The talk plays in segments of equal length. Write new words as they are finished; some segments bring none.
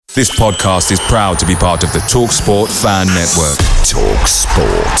This podcast is proud to be part of the TalkSport Fan Network.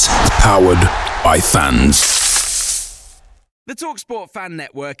 TalkSport. Powered by fans. The TalkSport Fan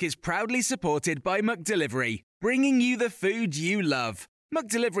Network is proudly supported by McDelivery, bringing you the food you love.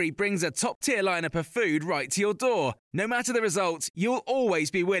 McDelivery brings a top-tier lineup of food right to your door. No matter the result, you'll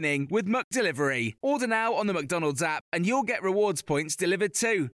always be winning with McDelivery. Order now on the McDonald's app and you'll get rewards points delivered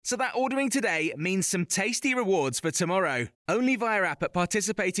too. So that ordering today means some tasty rewards for tomorrow. Only via app at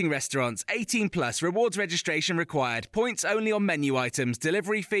participating restaurants. 18 plus. Rewards registration required. Points only on menu items.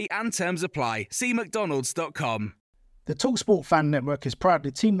 Delivery fee and terms apply. See mcdonalds.com. The TalkSport Fan Network is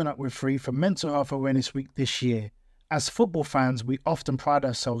proudly teaming up with Free for Mental Health Awareness Week this year. As football fans, we often pride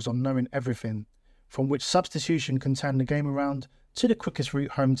ourselves on knowing everything, from which substitution can turn the game around to the quickest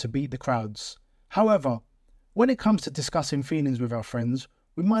route home to beat the crowds. However, when it comes to discussing feelings with our friends,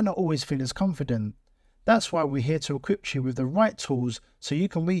 we might not always feel as confident. That's why we're here to equip you with the right tools so you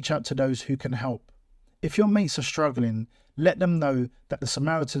can reach out to those who can help. If your mates are struggling, let them know that the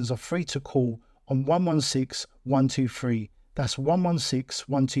Samaritans are free to call on 116 123. That's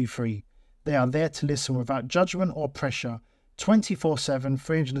 116 123. They are there to listen without judgment or pressure, 24/7,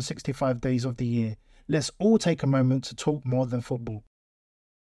 365 days of the year. Let's all take a moment to talk more than football.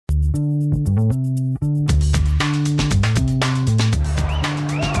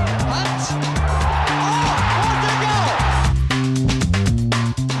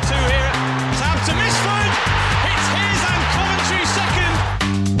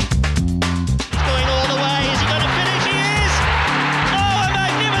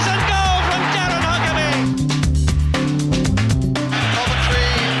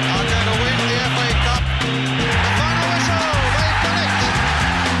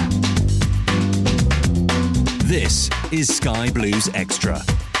 This is Sky Blues Extra.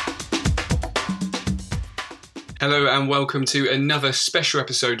 Hello and welcome to another special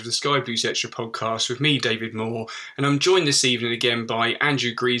episode of the Sky Blues Extra podcast with me, David Moore, and I'm joined this evening again by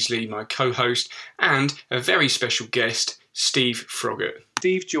Andrew Greasley, my co-host, and a very special guest, Steve Froggatt.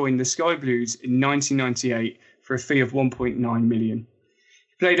 Steve joined the Sky Blues in 1998 for a fee of $1.9 million.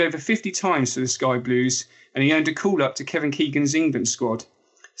 He played over 50 times for the Sky Blues and he earned a call-up to Kevin Keegan's England squad.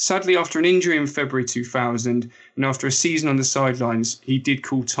 Sadly, after an injury in February 2000 and after a season on the sidelines, he did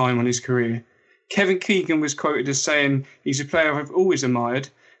call time on his career. Kevin Keegan was quoted as saying, "He's a player I've always admired,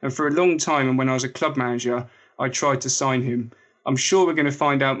 and for a long time and when I was a club manager, I tried to sign him." I'm sure we're going to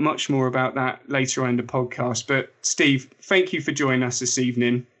find out much more about that later on in the podcast. But Steve, thank you for joining us this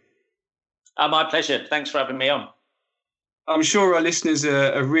evening. My pleasure. Thanks for having me on. I'm sure our listeners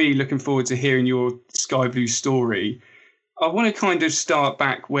are really looking forward to hearing your Sky Blue story. I want to kind of start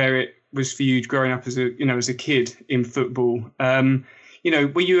back where it was for you growing up as a kid in football.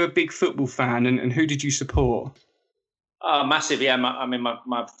 Were you a big football fan, and who did you support? Massive, yeah.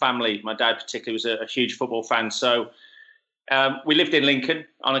 My family, my dad particularly, was a huge football fan. So we lived in Lincoln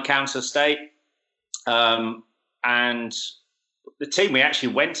on a council estate, and the team we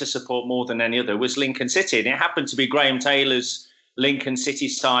actually went to support more than any other was Lincoln City, and it happened to be Graham Taylor's Lincoln City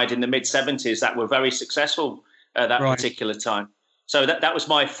side in the mid-70s that were very successul at that particular time. So that was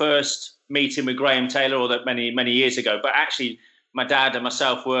my first meeting with Graham Taylor, or that many years ago. But actually, my dad and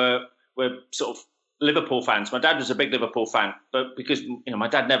myself were sort of Liverpool fans. My dad was a big Liverpool fan, but because my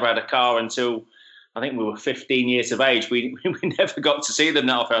dad never had a car until I think we were 15 years of age, we never got to see them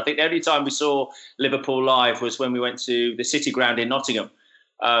that often. I think the only time we saw Liverpool live was when we went to the City Ground in Nottingham.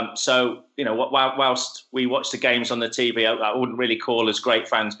 Whilst we watched the games on the TV, I wouldn't really call us great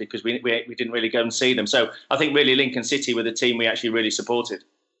fans because we didn't really go and see them. So I think really Lincoln City were the team we actually really supported.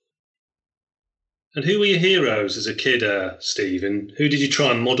 And who were your heroes as a kid, Steve? And who did you try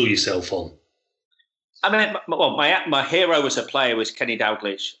and model yourself on? I mean, my hero as a player was Kenny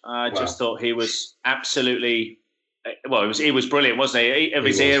Dalglish. I just thought he was absolutely he was brilliant, wasn't he? Of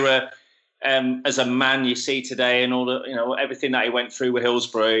his era. As a man, you see today, and all the everything that he went through with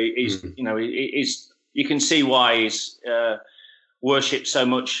Hillsborough, you can see why he's worshipped so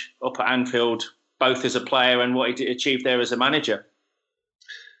much up at Anfield, both as a player and what he achieved there as a manager.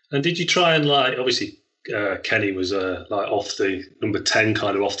 And did you try and obviously Kenny was off the number 10,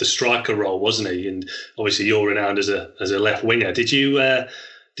 kind of off the striker role, wasn't he? And obviously you're renowned as a left winger. Did you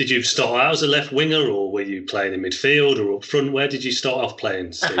start out as a left winger, or were you playing in midfield or up front? Where did you start off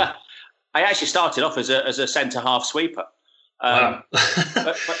playing, Steve? I actually started off as a centre half sweeper. Wow.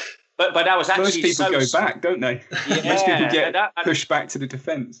 but I was actually most people go back, don't they? Yeah, most people get pushed back to the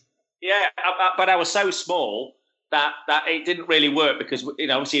defence. Yeah, but I was so small that it didn't really work because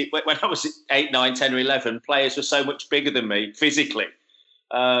obviously when I was 8, 9, 10 or 11, players were so much bigger than me physically,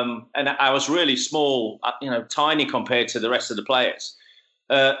 and I was really small, tiny compared to the rest of the players.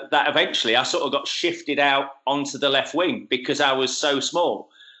 that eventually I sort of got shifted out onto the left wing because I was so small,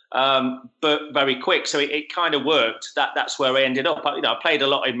 but very quick. So it kind of worked. That's where I ended up. I played a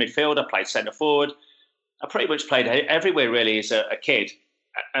lot in midfield. I played centre forward. I pretty much played everywhere really as a kid.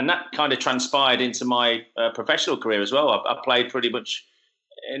 And that kind of transpired into my professional career as well. I played pretty much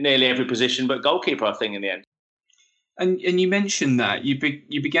nearly every position but goalkeeper, I think, in the end. And you mentioned that you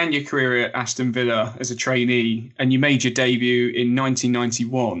began your career at Aston Villa as a trainee, and you made your debut in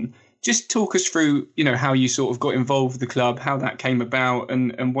 1991. Just talk us through, how you sort of got involved with the club, how that came about,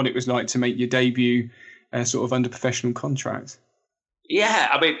 and what it was like to make your debut sort of under professional contract. Yeah,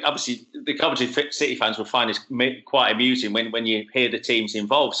 I mean, obviously, the Coventry City fans will find it quite amusing when you hear the teams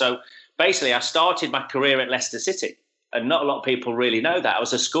involved. So basically, I started my career at Leicester City, and not a lot of people really know that. I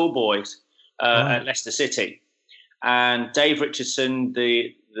was a schoolboy at Leicester City. And Dave Richardson,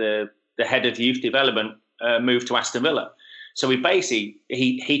 the head of youth development, moved to Aston Villa. So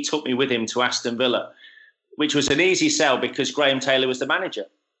he took me with him to Aston Villa, which was an easy sell because Graham Taylor was the manager,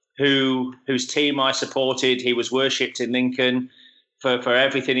 whose team I supported. He was worshipped in Lincoln for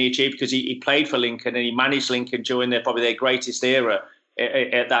everything he achieved because he played for Lincoln and he managed Lincoln during probably their greatest era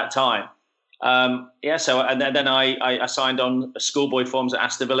at that time. So then I signed on schoolboy forms at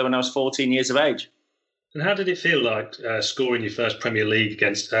Aston Villa when I was 14 years of age. And how did it feel like scoring your first Premier League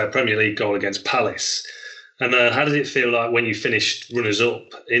goal against Palace? And how did it feel like when you finished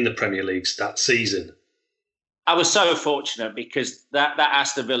runners-up in the Premier Leagues that season? I was so fortunate because that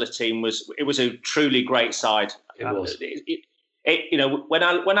Aston Villa team was a truly great side. It was.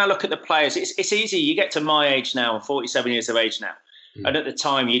 When I look at the players, it's easy. You get to my age now, I'm 47 years of age now. And at the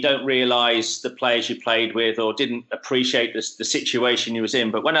time, you don't realise the players you played with or didn't appreciate the situation you was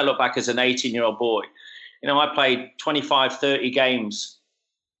in. But when I look back as an 18-year-old boy, I played 25, 30 games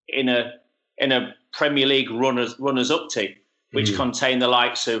in a Premier League runners-up team, which contained the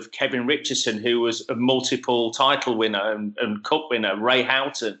likes of Kevin Richardson, who was a multiple title winner and cup winner, Ray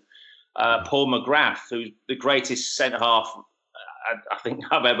Houghton, Paul McGrath, who's the greatest centre-half I think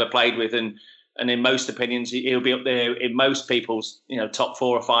I've ever played with, and in most opinions, he'll be up there in most people's top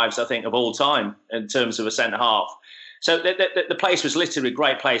 4 or 5s, I think, of all time in terms of a centre-half. So the place was littered with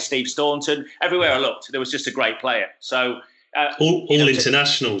great players. Steve Staunton. Everywhere I looked, there was just a great player. So all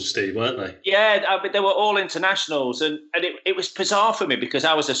internationals, Steve, weren't they? Yeah, but they were all internationals, and it was bizarre for me because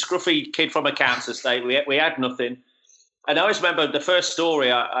I was a scruffy kid from a council estate. We had nothing, and I always remember the first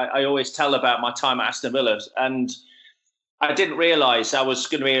story I always tell about my time at Aston Villa, and I didn't realise I was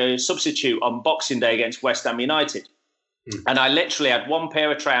going to be a substitute on Boxing Day against West Ham United, and I literally had one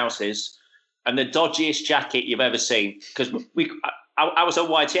pair of trousers and the dodgiest jacket you've ever seen, because I was on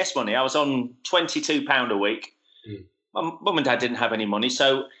YTS money. I was on £22 a week. My mum and dad didn't have any money,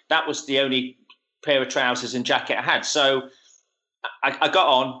 so that was the only pair of trousers and jacket I had. So I got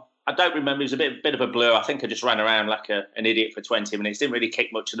on. I don't remember. It was a bit of a blur. I think I just ran around like an idiot for 20 minutes. Didn't really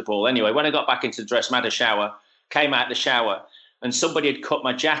kick much of the ball. Anyway, when I got back into the dressing room, had a shower, came out the shower, and somebody had cut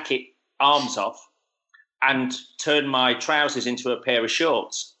my jacket arms off and turned my trousers into a pair of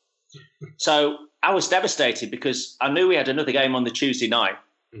shorts. So I was devastated because I knew we had another game on the Tuesday night.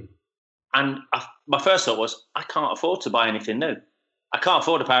 And my first thought was, I can't afford to buy anything new. I can't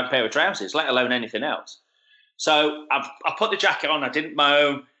afford a pair of trousers, let alone anything else. So I put the jacket on. I didn't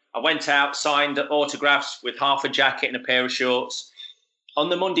moan. I went out, signed autographs with half a jacket and a pair of shorts. On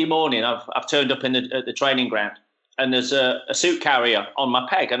the Monday morning, I've turned up at the training ground, and there's a suit carrier on my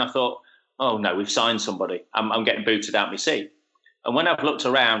peg. And I thought, oh, no, we've signed somebody. I'm getting booted out my seat. And when I've looked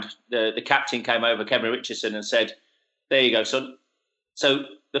around, the captain came over, Kevin Richardson, and said, there you go, son. So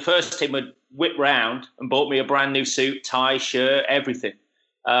the first team would whip round and bought me a brand new suit, tie, shirt, everything.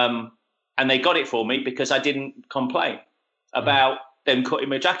 And they got it for me because I didn't complain about them cutting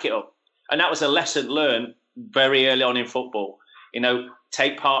my jacket up. And that was a lesson learned very early on in football.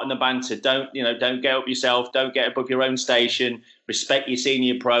 Take part in the banter. Don't get up yourself. Don't get above your own station. Respect your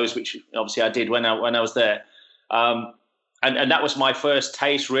senior pros, which obviously I did when I was there. And that was my first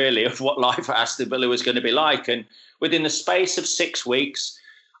taste, really, of what life at Aston Villa was going to be like. And within the space of 6 weeks,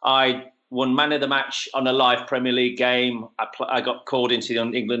 I won man of the match on a live Premier League game. I got called into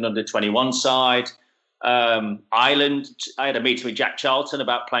the England under-21 side. Ireland, I had a meeting with Jack Charlton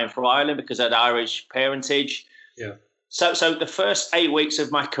about playing for Ireland because I had Irish parentage. Yeah. So the first 8 weeks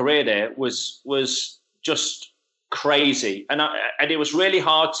of my career there was just crazy, and it was really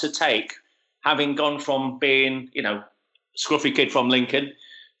hard to take, having gone from being scruffy kid from Lincoln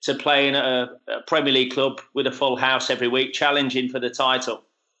to playing at a Premier League club with a full house every week, challenging for the title.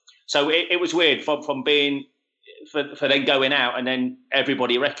 So it was weird from being for then going out and then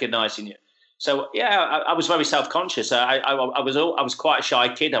everybody recognising you. So yeah, I was very self-conscious. I was quite a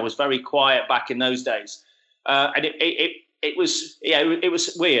shy kid. I was very quiet back in those days, and it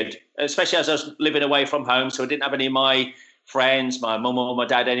was weird, especially as I was living away from home. So I didn't have any of my friends, my mum or my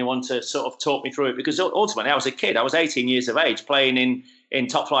dad, anyone to sort of talk me through it, because ultimately I was a kid. I was 18 years of age playing in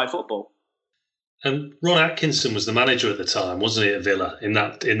top flight football. And Ron Atkinson was the manager at the time, wasn't he, at Villa in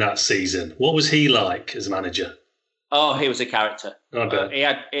that season? What was he like as manager? Oh, he was a character. I bet. He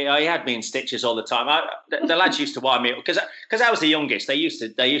had me in stitches all the time. The lads used to wind me up because I was the youngest. They used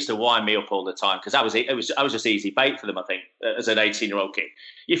to wind me up all the time because I was just easy bait for them. I think as an 18-year-old kid,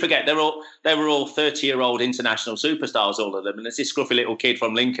 you forget they were all 30-year-old international superstars, all of them, and there's this scruffy little kid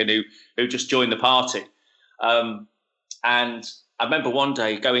from Lincoln who just joined the party. And I remember one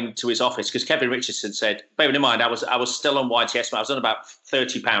day going to his office because Kevin Richardson said, bearing in mind I was still on YTS, but I was on about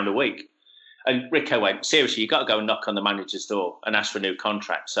 £30 a week. And Rico went, seriously, you've got to go and knock on the manager's door and ask for a new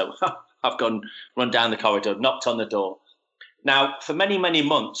contract. So I've run down the corridor, knocked on the door. Now, for many, many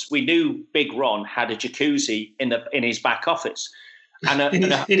months, we knew Big Ron had a jacuzzi in his back office. In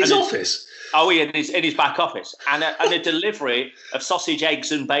his office? Oh, yeah, in his back office. And a delivery of sausage,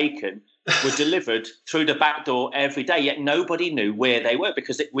 eggs and bacon were delivered through the back door every day, yet nobody knew where they were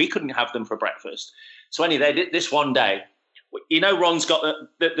because we couldn't have them for breakfast. So anyway, this one day, you know, Ron's got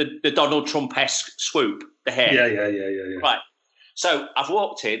the Donald Trump-esque swoop, the hair. Yeah. Right. So I've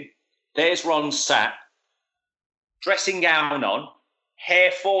walked in. There's Ron sat, dressing gown on,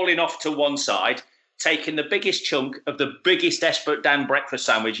 hair falling off to one side, taking the biggest chunk of the biggest Desperate Dan breakfast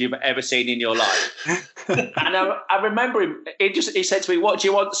sandwich you've ever seen in your life. And I remember him. He said to me, "What do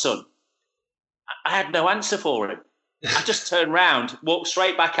you want, son?" I had no answer for him. I just turned round, walked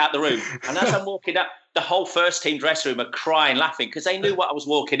straight back out the room. And as I'm walking up, the whole first team dressing room are crying, laughing, because they knew what I was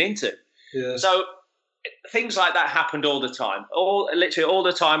walking into. Yeah. So things like that happened all the time. Literally all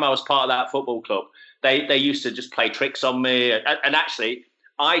the time I was part of that football club. They used to just play tricks on me. And actually,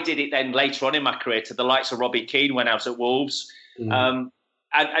 I did it then later on in my career to the likes of Robbie Keane when I was at Wolves. I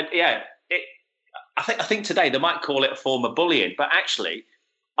think today they might call it a form of bullying, but actually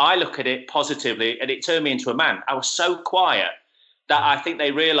I look at it positively and it turned me into a man. I was so quiet that I think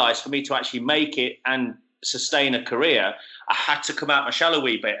they realised for me to actually make it and sustain a career, I had to come out my shell a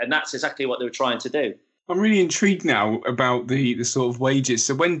wee bit. And that's exactly what they were trying to do. I'm really intrigued now about the sort of wages.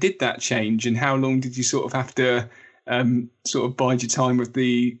 So when did that change and how long did you sort of have to sort of bide your time with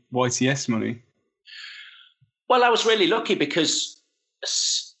the YTS money? Well, I was really lucky because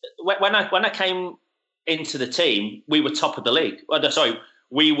when I came into the team, we were top of the league.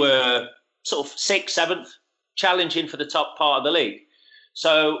 We were sort of 6th, 7th, challenging for the top part of the league.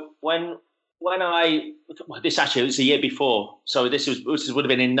 So when this actually was the year before, so this would have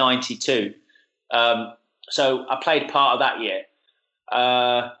been in '92. So I played part of that year,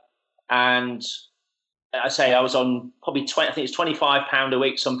 and I say I was on probably I think it's £25 a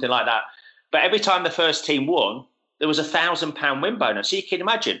week, something like that. But every time the first team won, there was £1,000 win bonus. So you can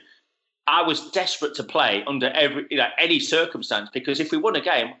imagine, I was desperate to play under any circumstance because if we won a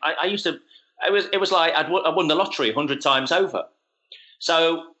game, it was like I won the lottery 100 times over.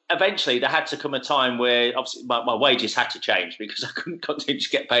 So eventually there had to come a time where obviously my wages had to change because I couldn't continue to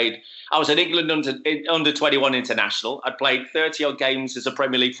get paid. I was an England under 21 international. I'd played 30 odd games as a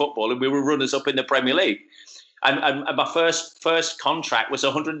Premier League football and we were runners up in the Premier League. And my first contract was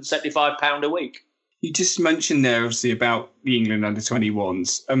 £175 a week. You just mentioned there, obviously, about the England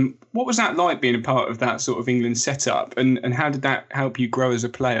under-21s. What was that like being a part of that sort of England setup, and how did that help you grow as a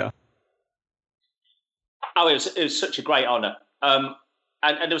player? Oh, it was such a great honour. And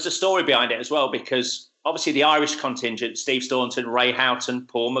there was a story behind it as well, because obviously the Irish contingent, Steve Staunton, Ray Houghton,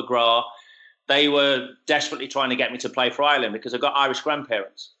 Paul McGrath, they were desperately trying to get me to play for Ireland because I've got Irish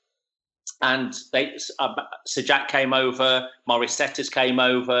grandparents. And Sir Jack came over, Maurice Setters came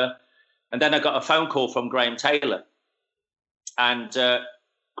over, and then I got a phone call from Graham Taylor. And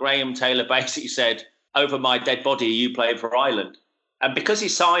Graham Taylor basically said, "Over my dead body, you playing for Ireland." And because he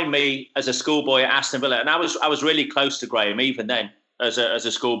signed me as a schoolboy at Aston Villa, and I was really close to Graham even then as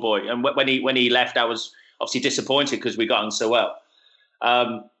a schoolboy. And when he left, I was obviously disappointed because we got on so well.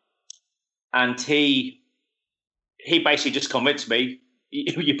 And he basically just convinced me,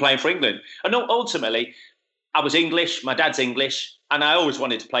 "You're playing for England." And ultimately, I was English, my dad's English, and I always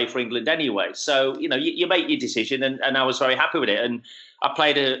wanted to play for England anyway. So, you make your decision, and I was very happy with it. And I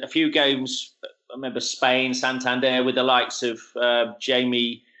played a few games. I remember Spain, Santander, with the likes of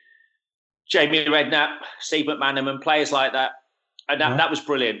Jamie Redknapp, Steve McManaman, and players like that. And that was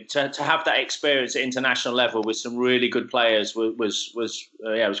brilliant. To have that experience at international level with some really good players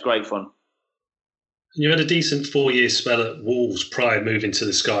was great fun. You had a decent 4-year spell at Wolves prior moving to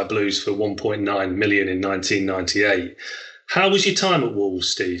the Sky Blues for 1.9 million in 1998. How was your time at Wolves,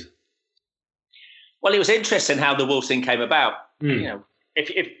 Steve? Well, it was interesting how the Wolves thing came about. You know,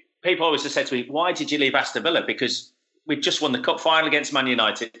 if people always just said to me, "Why did you leave Aston Villa?" Because we'd just won the cup final against Man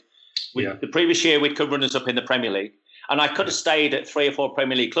United. The previous year, we'd come runners up in the Premier League, and I could have stayed at 3 or 4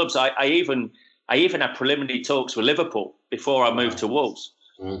 Premier League clubs. I even had preliminary talks with Liverpool before I moved to Wolves,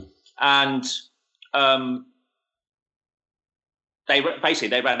 and they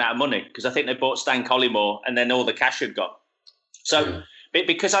ran out of money because I think they bought Stan Collymore, and then all the cash had gone. So.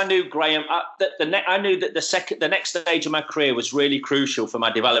 Because I knew Graham, I knew that the next stage of my career was really crucial for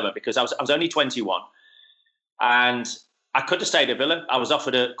my development because I was only 21, and I could have stayed at Villa. I was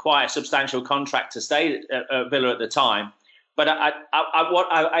offered quite a substantial contract to stay at Villa at the time, but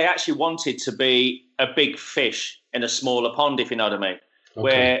I actually wanted to be a big fish in a smaller pond, if you know what I mean. Okay.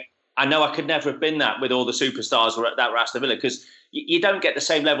 Where I know I could never have been that with all the superstars that were at Aston Villa, because you don't get the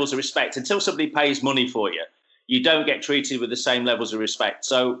same levels of respect until somebody pays money for you. You don't get treated with the same levels of respect.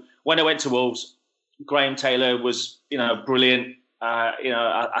 So when I went to Wolves, Graham Taylor was, brilliant.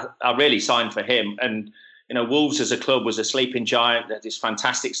 I really signed for him. And, Wolves as a club was a sleeping giant. They had this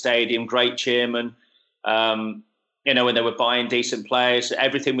fantastic stadium, great chairman. When they were buying decent players,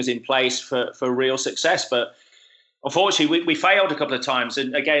 everything was in place for real success. But unfortunately, we failed a couple of times.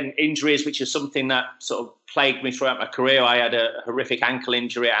 And again, injuries, which is something that sort of plagued me throughout my career. I had a horrific ankle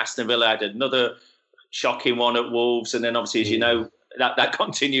injury at Aston Villa. I had another shocking one at Wolves, and then obviously, as you know, that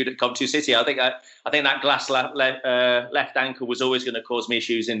continued at Coventry City. I think that glass left ankle was always going to cause me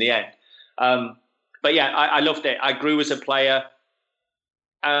issues in the end. But yeah, I loved it. I grew as a player,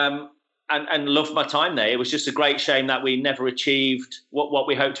 and loved my time there. It was just a great shame that we never achieved what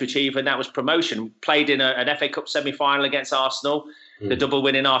we hoped to achieve, and that was promotion. Played in an FA Cup semi-final against Arsenal, the double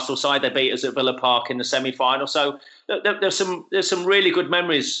winning Arsenal side. They beat us at Villa Park in the semi-final. So there's some really good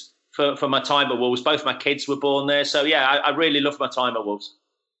memories for my time at Wolves. Both my kids were born there. So, yeah, I really loved my time at Wolves.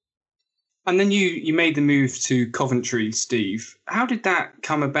 And then you made the move to Coventry, Steve. How did that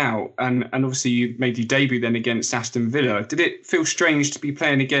come about? And obviously you made your debut then against Aston Villa. Did it feel strange to be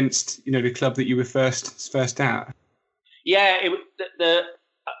playing against, the club that you were first at? Yeah,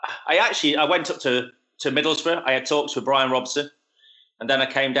 I went up to Middlesbrough. I had talks with Brian Robson. And then I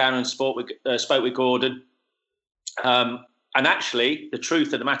came down and spoke with Gordon. And actually, the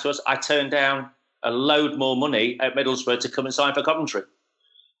truth of the matter was, I turned down a load more money at Middlesbrough to come and sign for Coventry.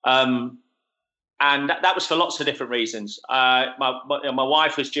 And that was for lots of different reasons. My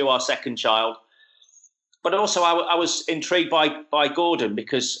wife was due our second child. But also I was intrigued by Gordon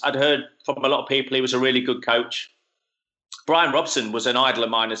because I'd heard from a lot of people he was a really good coach. Brian Robson was an idol of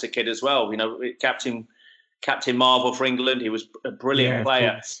mine as a kid as well. Captain Marvel for England. He was a brilliant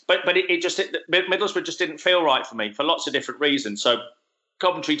player. But Middlesbrough just didn't feel right for me for lots of different reasons. So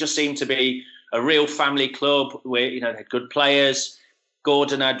Coventry just seemed to be a real family club where, they had good players.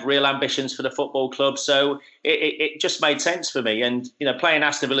 Gordon had real ambitions for the football club. So it just made sense for me. And, playing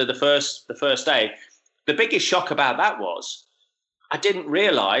Aston Villa the first day, the biggest shock about that was I didn't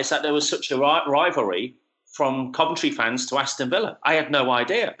realise that there was such a rivalry from Coventry fans to Aston Villa. I had no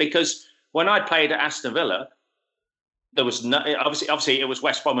idea, because when I played at Aston Villa, there was obviously it was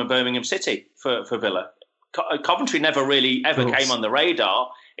West Brom and Birmingham City for Villa. Coventry never really ever came on the radar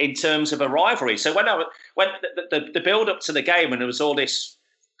in terms of a rivalry. So when the build up to the game, and there was all this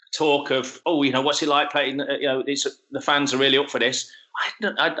talk of, what's it like playing? The fans are really up for this. I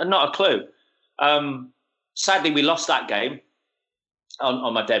had not a clue. Sadly, we lost that game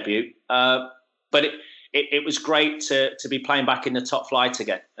on my debut, but it was great to be playing back in the top flight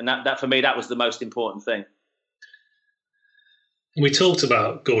again. And that for me, that was the most important thing. We talked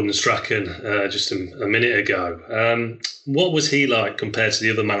about Gordon Strachan just a minute ago. What was he like compared to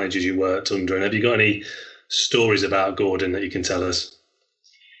the other managers you worked under? And have you got any stories about Gordon that you can tell us?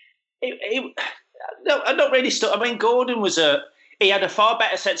 No, not really. Gordon he had a far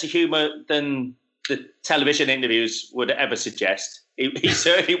better sense of humour than the television interviews would ever suggest. He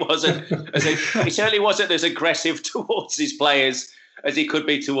certainly wasn't as aggressive towards his players as he could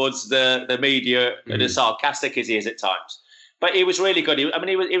be towards the media, and as sarcastic as he is at times. But he was really good. He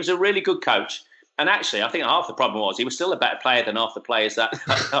was a really good coach. And actually, I think half the problem was he was still a better player than half the players that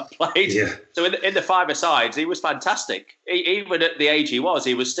played. Yeah. So in the five-a-sides, he was fantastic. Even at the age he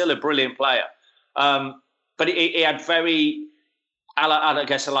was still a brilliant player. But he had very, I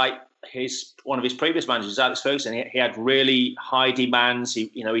guess, like one of his previous managers, Alex Ferguson. He had really high demands.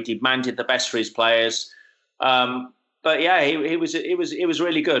 He demanded the best for his players. But yeah, he was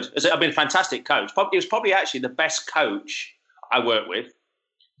really good. A fantastic coach. He was probably actually the best coach I worked with.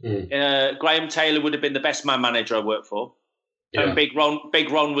 Graham Taylor would have been the best man manager I worked for. Yeah. And Big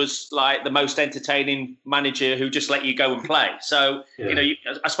Ron was like the most entertaining manager who just let you go and play. So,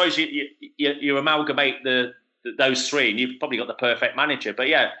 I suppose you amalgamate those three and you've probably got the perfect manager. But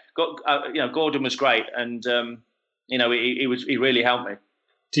yeah, Gordon was great, and he really helped me.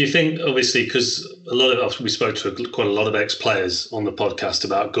 Do you think, obviously, because we spoke to quite a lot of ex-players on the podcast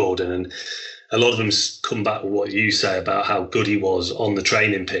about Gordon, and a lot of them come back with what you say about how good he was on the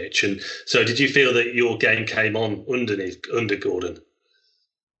training pitch. And so did you feel that your game came on under Gordon?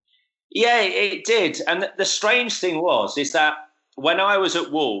 Yeah, it did. And the strange thing is that when I was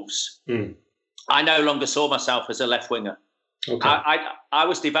at Wolves, I no longer saw myself as a left winger. Okay. I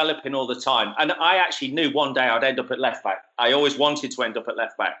was developing all the time. And I actually knew one day I'd end up at left back. I always wanted to end up at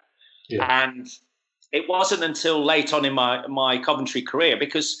left back. Yeah. And it wasn't until late on in my Coventry career,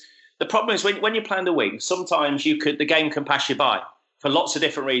 because the problem is when you're playing the wing, sometimes the game can pass you by for lots of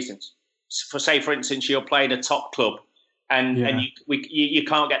different reasons. For instance, you're playing a top club and you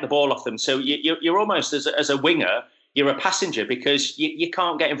can't get the ball off them. So you're almost, as a winger, you're a passenger because you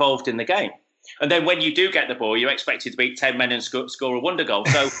can't get involved in the game. And then when you do get the ball, you're expected to beat 10 men and score a wonder goal.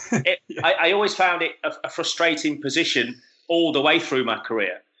 So I always found it a frustrating position all the way through my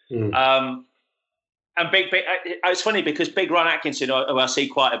career. And it's funny because Big Ron Atkinson, who I see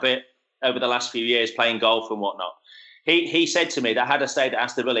quite a bit over the last few years playing golf and whatnot, he said to me that had I stayed at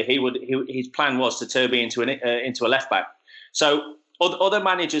Aston Villa, his plan was to turn me into a left back. So other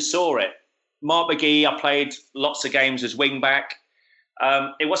managers saw it. Mark McGee, I played lots of games as wing back.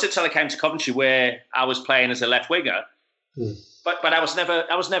 It wasn't until I came to Coventry where I was playing as a left winger, but I was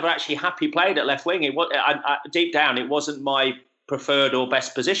never actually happy playing at left wing. Deep down, it wasn't my preferred or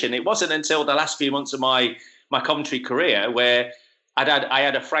best position. It wasn't until the last few months of my Coventry career where I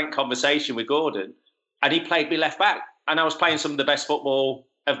had a frank conversation with Gordon, and he played me left back, and I was playing some of the best football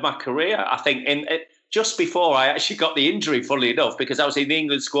of my career. I think just before I actually got the injury, funnily enough, because I was in the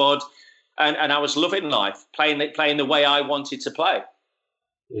England squad, and I was loving life, playing the way I wanted to play.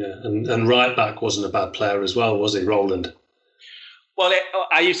 Yeah, and right back wasn't a bad player as well, was he, Roland? Well,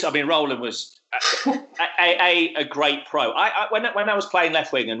 Roland was a great pro. When I was playing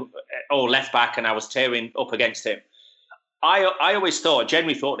left wing or left back, and I was tearing up against him, I always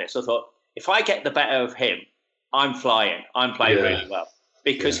genuinely thought this. I thought, if I get the better of him, I'm flying. I'm playing really well,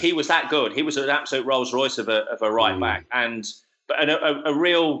 because he was that good. He was an absolute Rolls Royce of a right back, and a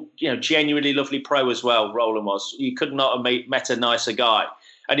real, genuinely lovely pro as well. Roland was. You could not have met a nicer guy.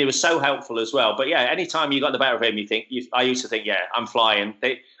 And he was so helpful as well. But yeah, anytime you got the better of him, I used to think, I'm flying.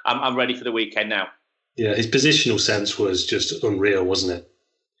 I'm ready for the weekend now. Yeah, his positional sense was just unreal, wasn't it?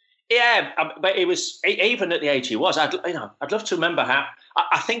 Yeah, but it was, even at the age he was, I'd love to remember how.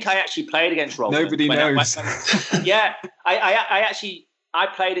 I think I actually played against Roland. Nobody knows. I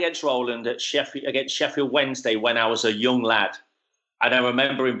played against Roland against Sheffield Wednesday when I was a young lad. And I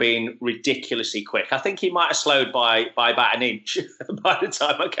remember him being ridiculously quick. I think he might have slowed by about an inch by the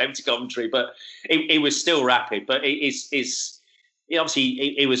time I came to Coventry, but he was still rapid. But he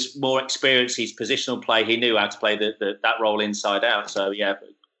was more experienced. His positional play, he knew how to play that role inside out. So yeah,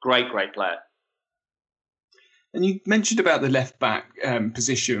 great player. And you mentioned about the left back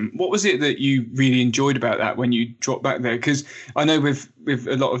position. What was it that you really enjoyed about that when you dropped back there? Because I know with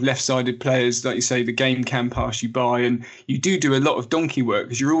a lot of left-sided players, like you say, the game can pass you by, and you do a lot of donkey work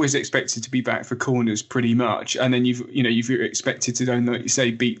because you're always expected to be back for corners pretty much, and then you've expected to, like you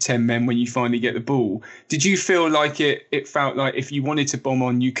say, beat 10 men when you finally get the ball. Did you feel like it felt like if you wanted to bomb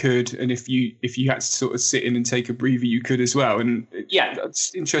on, you could, and if you had to sort of sit in and take a breather, you could as well? And I'm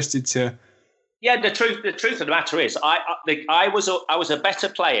just interested to. Yeah, the truth of the matter is, I was a better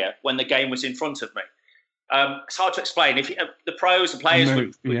player when the game was in front of me. It's hard to explain. If the players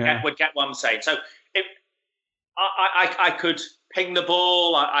would get what I'm saying. So I could ping the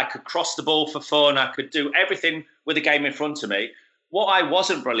ball, I could cross the ball for fun, I could do everything with the game in front of me. What I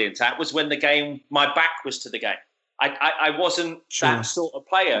wasn't brilliant at was when my back was to the game. I wasn't that sort of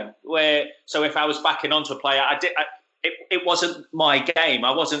player so if I was backing onto a player, it wasn't my game. I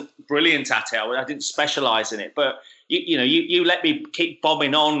wasn't brilliant at it. I didn't specialise in it. But you let me keep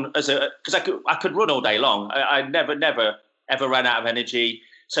bombing on because I could run all day long. I never ever ran out of energy.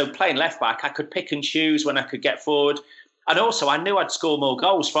 So playing left back, I could pick and choose when I could get forward. And also, I knew I'd score more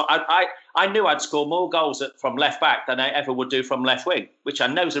goals. I knew I'd score more goals from left back than I ever would do from left wing, which I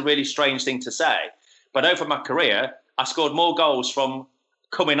know is a really strange thing to say. But over my career, I scored more goals from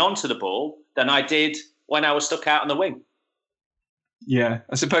coming onto the ball than I did when I was stuck out on the wing. Yeah,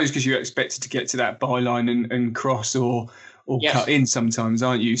 I suppose because you're expected to get to that byline and cross or yes. cut in sometimes,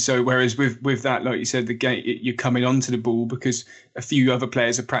 aren't you? So whereas with that, like you said, the game, you're coming onto the ball because a few other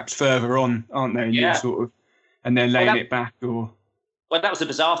players are perhaps further on, aren't they? And you're sort of, and they're laying it back. Or well, that was the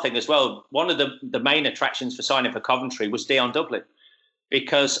bizarre thing as well. One of the main attractions for signing for Coventry was Dion Dublin,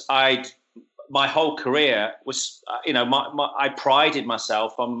 because my whole career was, I prided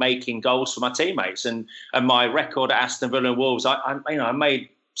myself on making goals for my teammates, and my record at Aston Villa and Wolves, I made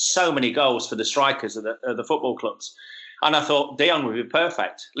so many goals for the strikers of the football clubs, and I thought Dion would be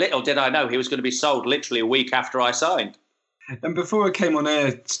perfect. Little did I know he was going to be sold literally a week after I signed. And before I came on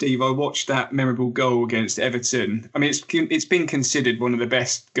air, Steve, I watched that memorable goal against Everton. I mean, it's been considered one of the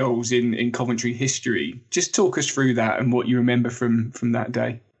best goals in Coventry history. Just talk us through that and what you remember from that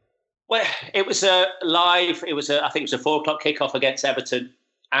day. Well, it was live. I think it was a 4:00 kickoff against Everton,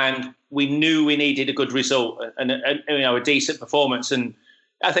 and we knew we needed a good result and a decent performance. And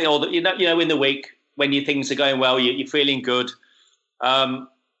I think in the week when things are going well, you're feeling good.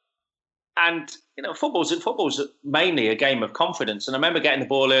 And football's mainly a game of confidence. And I remember getting the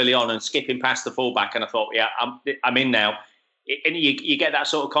ball early on and skipping past the fullback, and I thought, yeah, I'm in now. And you get that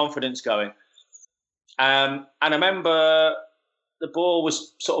sort of confidence going. And I remember the ball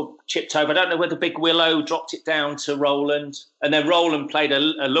was sort of chipped over. I don't know whether Big Willow dropped it down to Roland, and then Roland played a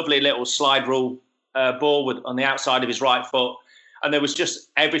lovely little slide rule ball on the outside of his right foot, and there was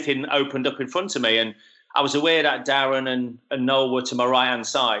just everything opened up in front of me. And I was aware that Darren and Noel were to my right-hand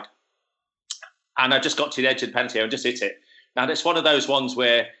side. And I just got to the edge of the penalty area and just hit it. Now, it's one of those ones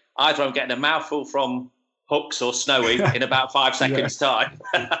where either I'm getting a mouthful from Hooks or Snowy in about 5 seconds' time,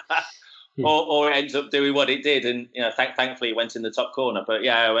 or it ends up doing what it did. And thankfully, it went in the top corner. But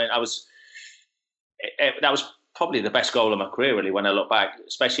yeah, that was probably the best goal of my career, really, when I look back,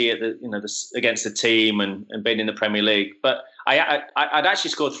 especially at against the team and being in the Premier League. But I'd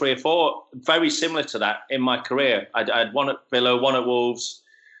actually scored 3 or 4 very similar to that in my career. I'd one at Villa, one at Wolves.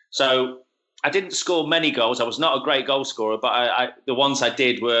 So I didn't score many goals. I was not a great goal scorer, but the ones I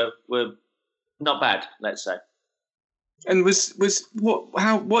did were not bad, let's say. And what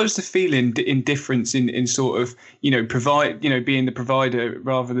was the feeling in difference in sort of being the provider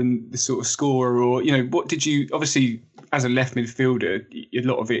rather than the sort of scorer, or what did you, obviously as a left midfielder, a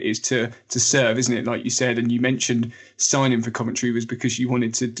lot of it is to serve, isn't it, like you said, and you mentioned signing for Coventry was because you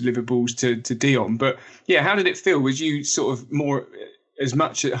wanted to deliver balls to Dion, but yeah, how did it feel? Was you sort of more as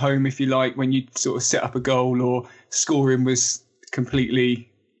much at home, if you like, when you sort of set up a goal, or scoring was completely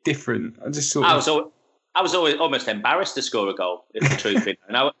different? I was always almost embarrassed to score a goal, if the truth is.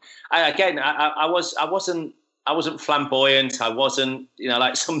 And I wasn't flamboyant. I wasn't,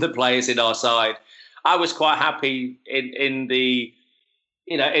 like some of the players in our side. I was quite happy in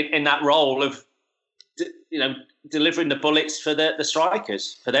that role of, delivering the bullets for the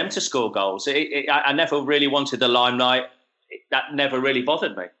strikers, for them to score goals. I never really wanted the limelight. That never really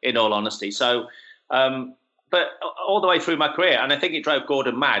bothered me, in all honesty. So, but all the way through my career, and I think it drove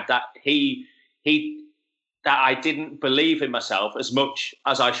Gordon mad that that I didn't believe in myself as much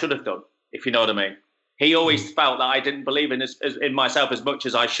as I should have done, if you know what I mean. He always felt that I didn't believe in myself as much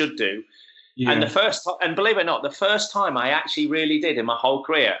as I should do. Yeah. And believe it or not, the first time I actually really did in my whole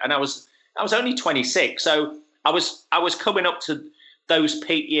career, and I was only 26, so I was coming up to those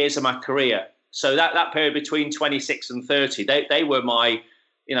peak years of my career. So that period between 26 and 30, they were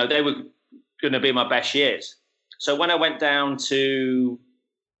they were going to be my best years. So when I went down to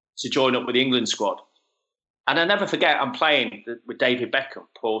join up with the England squad, and I never forget, I'm playing with David Beckham,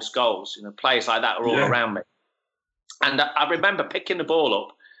 Paul Scholes, players like that are all around me. And I remember picking the ball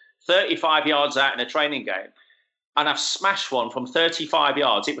up 35 yards out in a training game, and I've smashed one from 35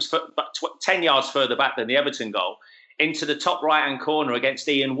 yards. It was 10 yards further back than the Everton goal, into the top right-hand corner against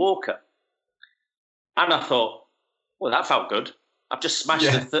Ian Walker. And I thought, well, that felt good. I've just smashed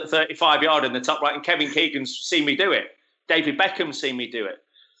the 35-yard in the top right, and Kevin Keegan's seen me do it. David Beckham's seen me do it.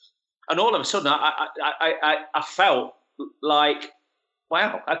 And all of a sudden, I felt like,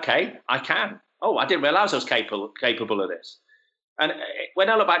 wow, okay, I can. Oh, I didn't realise I was capable of this. And when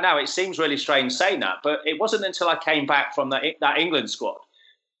I look back now, it seems really strange saying that, but it wasn't until I came back from that England squad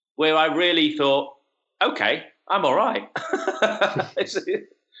where I really thought, okay, I'm all right.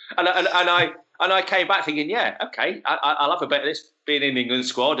 And I came back thinking, yeah, okay, I'll have a bit of this being in the England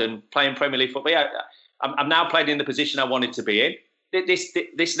squad and playing Premier League football. Yeah, I'm now playing in the position I wanted to be in.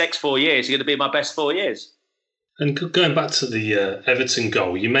 This next 4 years are going to be my best 4 years. And going back to the Everton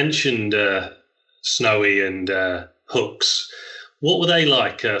goal, you mentioned Snowy and Hooks. What were they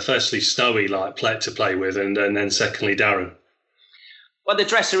like? Firstly, Snowy to play with, and then secondly, Darren. Well, the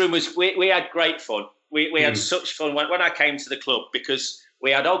dressing room was. We had great fun. We had such fun when I came to the club, because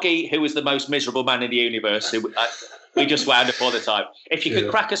We had Oggy, who was the most miserable man in the universe. We just wound up all the time. If you could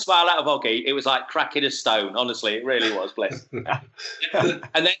crack a smile out of Oggy, it was like cracking a stone. Honestly, it really was, bless.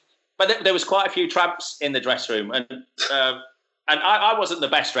 But there was quite a few tramps in the dressing room, and I wasn't the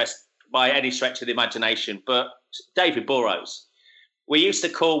best dressed by any stretch of the imagination. But David Burrows, we used to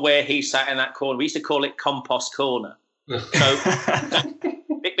call where he sat in that corner, we used to call it Compost Corner. So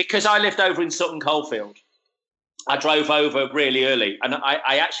because I lived over in Sutton Coldfield, I drove over really early, and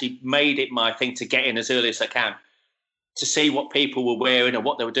I actually made it my thing to get in as early as I can to see what people were wearing and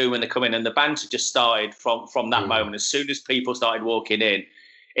what they were doing when they come in. And the banter just started from that moment. As soon as people started walking in,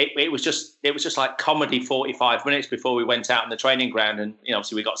 it was just like comedy 45 minutes before we went out on the training ground. And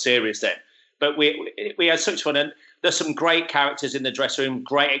obviously we got serious then. But we had such fun, and there's some great characters in the dressing room.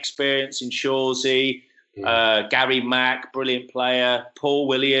 Great experience in Shawsey, Gary Mack, brilliant player, Paul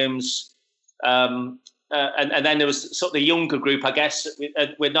Williams, and then there was sort of the younger group, I guess,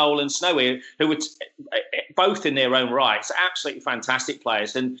 with Noel and Snowy, who were both in their own rights, absolutely fantastic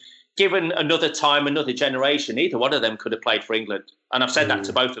players. And given another time, another generation, either one of them could have played for England. And I've said that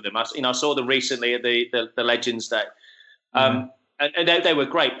to both of them. I saw them recently at the Legends Day. And they were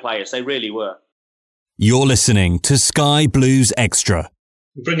great players. They really were. You're listening to Sky Blues Extra.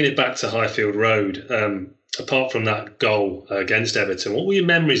 Bringing it back to Highfield Road, apart from that goal against Everton, what were your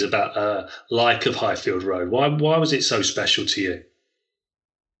memories about of Highfield Road? Why was it so special to you?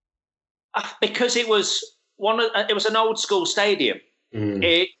 Because it was an old school stadium.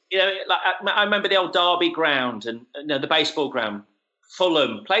 I remember the old Derby ground and the baseball ground,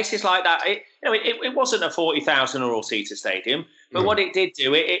 Fulham, places like that. It wasn't a 40,000 or all-seater stadium, but what it did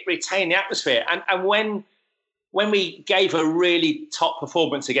do, it retained the atmosphere. And when we gave a really top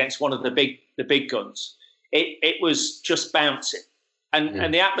performance against one of the big guns, it was just bouncing.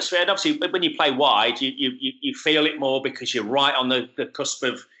 And the atmosphere, and obviously when you play wide, you feel it more because you're right on the cusp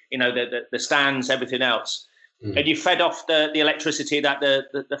of the stands, everything else. And you fed off the electricity that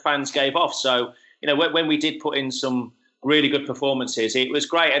the fans gave off. So, when we did put in some really good performances, it was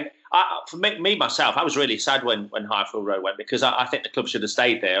great. And for me, myself, I was really sad when Highfield Road went, because I think the club should have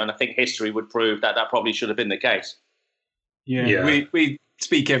stayed there. And I think history would prove that probably should have been the case. Yeah. We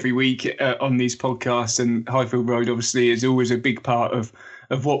speak every week on these podcasts, and Highfield Road obviously is always a big part of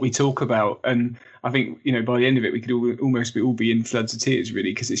what we talk about. And I think, by the end of it, we could almost all be in floods of tears,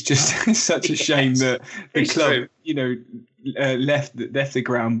 really, because it's just such a shame that the club, left the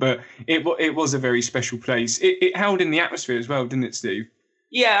ground. But it was a very special place. It held in the atmosphere as well, didn't it, Steve?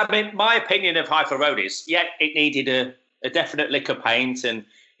 Yeah, I mean, my opinion of Highfield Road is, it needed a definite lick of paint, and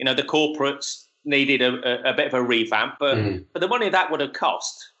the corporates needed a bit of a revamp. But for the money that would have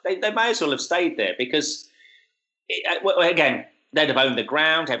cost, they may as well have stayed there, because again, they'd have owned the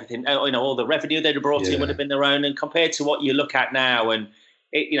ground, everything, all the revenue they'd have brought in would have been their own. And compared to what you look at now, and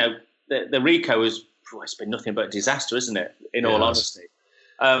the Ricoh it's been nothing but a disaster, isn't it? In all honesty,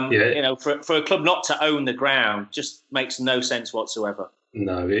 for a club not to own the ground just makes no sense whatsoever.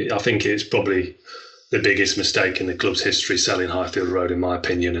 No, I think it's probably the biggest mistake in the club's history, selling Highfield Road, in my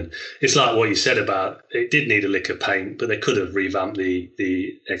opinion. And it's like what you said about it did need a lick of paint, but they could have revamped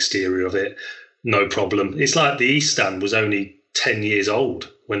the exterior of it, no problem. It's like the East Stand was only 10 years old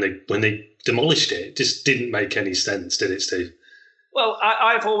when they demolished it. It just didn't make any sense, did it, Steve? Well,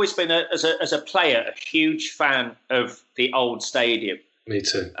 I've always been, as a player, a huge fan of the old stadium. Me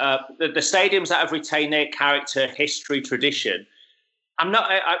too. The stadiums that have retained their character, history, tradition.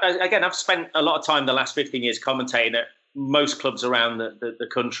 I've spent a lot of time the last 15 years commentating at most clubs around the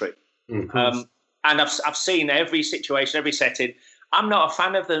country. And I've seen every situation, every setting. I'm not a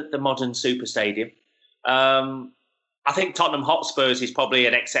fan of the modern super stadium. I think Tottenham Hotspurs is probably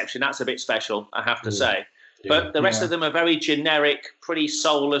an exception. That's a bit special, I have to say. But the rest of them are very generic, pretty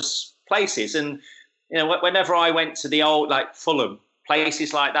soulless places. And, whenever I went to the old, like Fulham,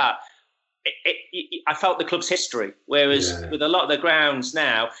 places like that, I felt the club's history. Whereas with a lot of the grounds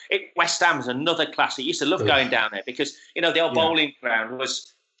now, West Ham's another class. I used to love going down there because, the old bowling ground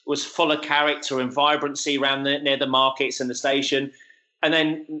was full of character and vibrancy around near the markets and the station. And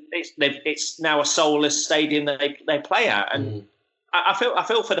then it's now a soulless stadium that they play at. And I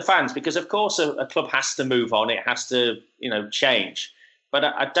feel for the fans, because, of course, a club has to move on. It has to, change. But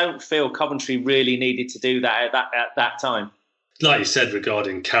I don't feel Coventry really needed to do that at that time. Like you said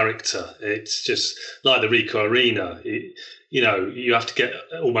regarding character, it's just like the Ricoh Arena. You have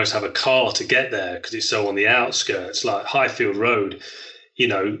to almost have a car to get there because it's so on the outskirts. Like Highfield Road,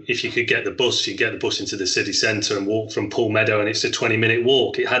 if you could get the bus, you get the bus into the city centre and walk from Paul Meadow, and it's a 20-minute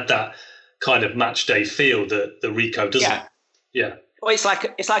walk. It had that kind of match day feel that the Ricoh doesn't. Yeah. Well, it's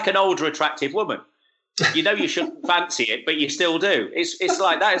like an older, attractive woman. you know you shouldn't fancy it, but you still do. It's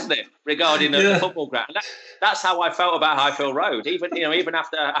like that, isn't it? Regarding the football ground, that's how I felt about Highfield Road. Even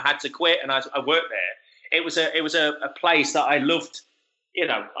after I had to quit and I worked there, it was a place that I loved.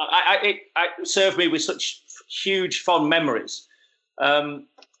 It served me with such huge fond memories. And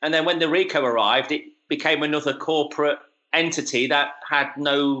then when the Ricoh arrived, it became another corporate entity that had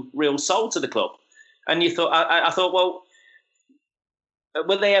no real soul to the club. And you thought, I thought, well,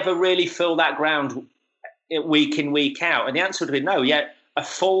 will they ever really fill that ground week in, week out? And the answer would have been no. Yet a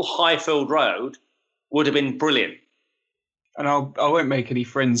full Highfield Road would have been brilliant. And I won't make any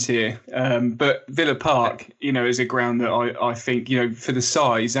friends here, but Villa Park, is a ground that I think, for the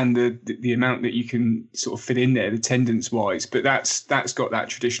size and the amount that you can sort of fit in there, attendance wise, but that's got that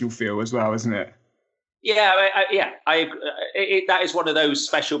traditional feel as well, isn't it? Yeah, that is one of those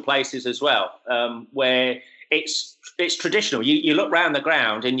special places as well, where it's traditional. You look round the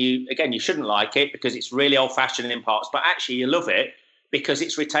ground and you shouldn't like it because it's really old fashioned in parts, but actually you love it because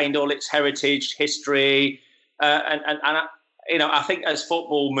it's retained all its heritage, history, and I think as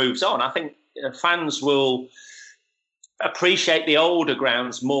football moves on, I think fans will appreciate the older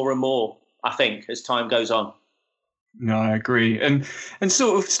grounds more and more, I think, as time goes on. No, I agree. And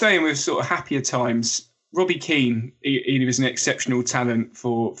sort of staying with sort of happier times, Robbie Keane, he was an exceptional talent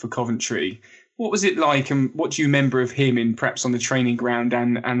for Coventry. What was it like, and what do you remember of him perhaps on the training ground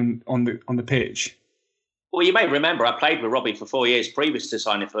and on the pitch? Well, you may remember I played with Robbie for 4 years previous to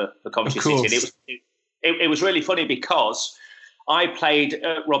signing for Coventry City. And it was really funny because I played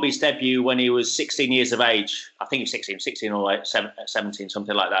Robbie's debut when he was 16 years of age. I think he was 16 or 17,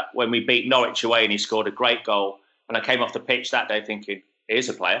 something like that, when we beat Norwich away and he scored a great goal. And I came off the pitch that day thinking, here's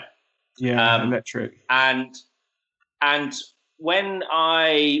a player. Yeah, electric. And when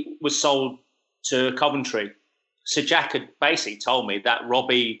I was sold to Coventry, Sir Jack had basically told me that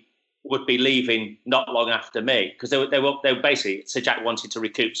Robbie would be leaving not long after me, because they were basically, Sir Jack wanted to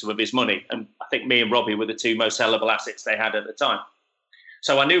recoup some of his money, and I think me and Robbie were the two most sellable assets they had at the time.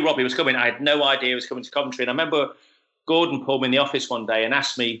 So I knew Robbie was coming. I had no idea he was coming to Coventry, and I remember Gordon pulled me in the office one day and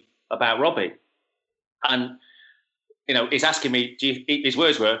asked me about Robbie, and he's asking me, his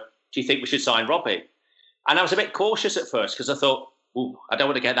words were, "Do you think we should sign Robbie?" And I was a bit cautious at first because I thought, "Ooh, I don't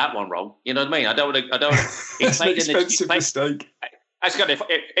want to get that one wrong." You know what I mean? I don't want to. He played an expensive mistake.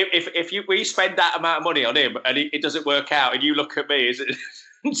 If we spend that amount of money on him and it doesn't work out, and you look at me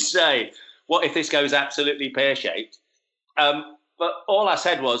and say, "What if this goes absolutely pear-shaped?" But all I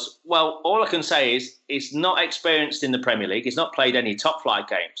said was, "Well, all I can say is he's not experienced in the Premier League. He's not played any top-flight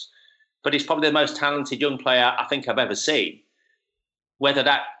games, but he's probably the most talented young player I think I've ever seen. Whether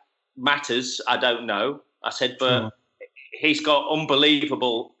that matters, I don't know." I said, but he's got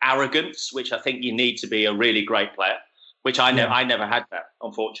unbelievable arrogance, which I think you need to be a really great player, which I never had that,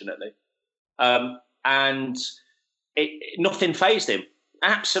 unfortunately. And nothing fazed him.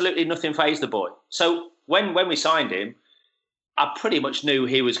 Absolutely nothing fazed the boy. So when we signed him, I pretty much knew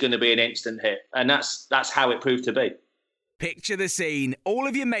he was going to be an instant hit. And that's how it proved to be. Picture the scene. All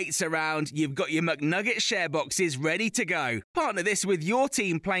of your mates around, you've got your McNugget share boxes ready to go. Partner this with your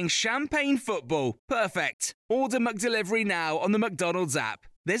team playing champagne football. Perfect. Order McDelivery now on the McDonald's app.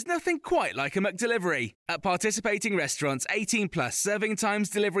 There's nothing quite like a McDelivery. At participating restaurants, 18 plus, serving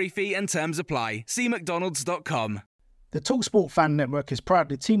times, delivery fee and terms apply. See mcdonalds.com. The TalkSport Fan Network is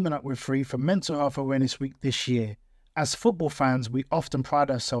proudly teaming up with Free for Mental Health Awareness Week this year. As football fans, we often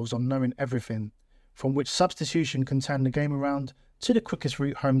pride ourselves on knowing everything, from which substitution can turn the game around to the quickest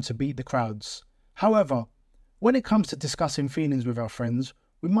route home to beat the crowds. However, when it comes to discussing feelings with our friends,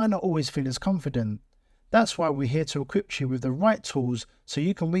 we might not always feel as confident. That's why we're here to equip you with the right tools so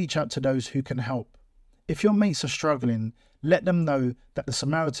you can reach out to those who can help. If your mates are struggling, let them know that the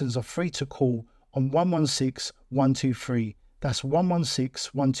Samaritans are free to call on 116 123. That's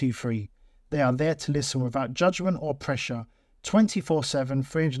 116 123. They are there to listen without judgment or pressure, 24/7,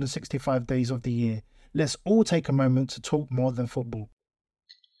 365 days of the year. Let's all take a moment to talk more than football.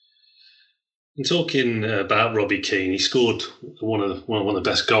 And talking about Robbie Keane, he scored one of the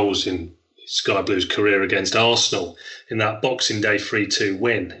best goals in Sky Blues' career against Arsenal in that Boxing Day 3-2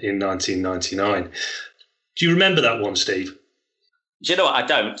 win in 1999. Do you remember that one, Steve? Do you know what? I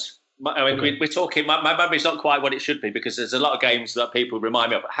don't. I mean, we're talking. My memory's not quite what it should be because there's a lot of games that people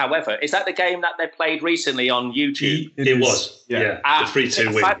remind me of. However, is that the game that they played recently on YouTube? It was. Yeah. The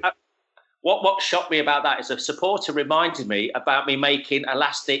 3-2 win. What shocked me about that is a supporter reminded me about me making a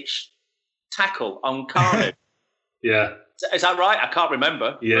last-ditch tackle on Cardiff. Yeah. Is that right? I can't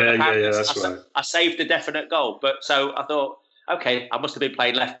remember. Yeah, that's right. I saved a definite goal. But so I thought, okay, I must have been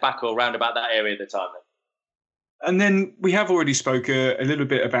playing left back or round about that area at the time. And then we have already spoke a little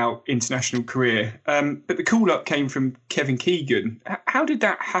bit about international career, but the call-up came from Kevin Keegan. How did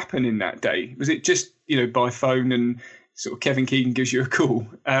that happen in that day? Was it just, by phone and sort of Kevin Keegan gives you a call?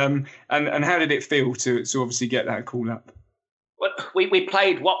 And how did it feel to obviously get that call-up? Well, we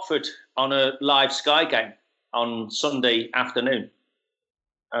played Watford on a live Sky game on Sunday afternoon.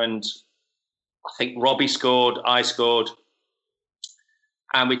 And I think Robbie scored, I scored,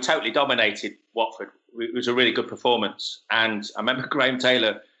 and we totally dominated Watford. It was a really good performance. And I remember Graham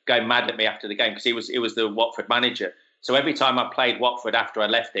Taylor going mad at me after the game because he was the Watford manager. So every time I played Watford after I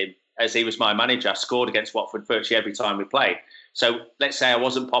left him, as he was my manager, I scored against Watford virtually every time we played. So let's say I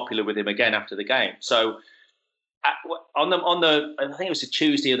wasn't popular with him again after the game. So on the I think it was a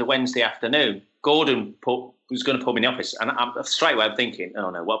Tuesday or the Wednesday afternoon, Gordon was going to put me in the office. And straight away I'm thinking,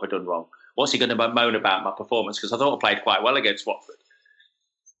 oh no, what have I done wrong? What's he going to moan about my performance? Because I thought I played quite well against Watford.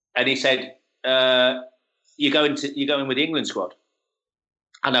 And he said, you're going with the England squad.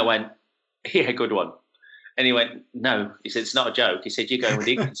 And I went, yeah, good one. And he went, no. He said, it's not a joke. He said, you're going with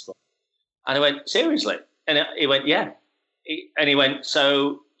the England squad. And I went, seriously? And he went, yeah. And he went,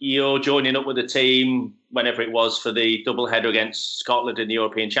 so you're joining up with the team whenever it was for the doubleheader against Scotland in the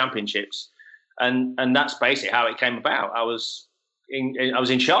European Championships. And that's basically how it came about. I was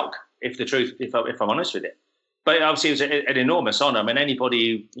in shock, if I'm honest with it. But obviously, it was an enormous honour. I mean,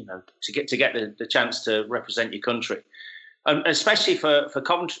 anybody, to get the chance to represent your country, especially for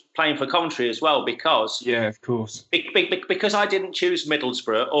playing for Coventry as well, because of course, because I didn't choose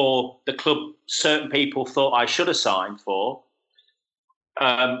Middlesbrough or the club certain people thought I should have signed for,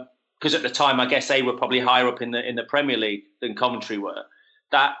 because at the time I guess they were probably higher up in the Premier League than Coventry were.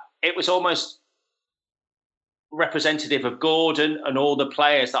 That it was almost representative of Gordon and all the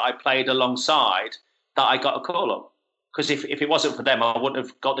players that I played alongside that I got a call up. Because if it wasn't for them, I wouldn't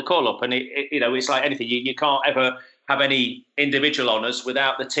have got the call up. And it's like anything, you can't ever have any individual honours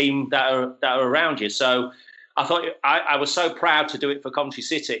without the team that are around you. So I thought I was so proud to do it for Coventry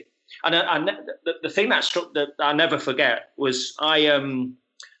City. And the thing that struck that I never forget was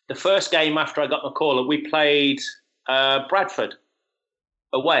the first game after I got the call up, we played Bradford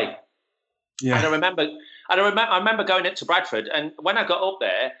away. Yeah. And I remember going into Bradford, and when I got up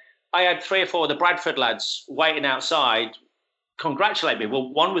there, I had 3 or 4 of the Bradford lads waiting outside, congratulate me.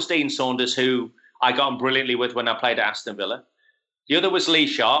 Well, one was Dean Saunders, who I got on brilliantly with when I played at Aston Villa. The other was Lee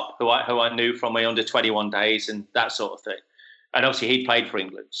Sharp, who I knew from my under-21 days and that sort of thing. And obviously he played for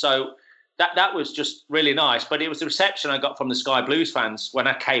England. So that was just really nice. But it was the reception I got from the Sky Blues fans when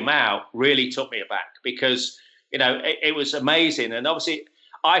I came out really took me aback because, it was amazing. And obviously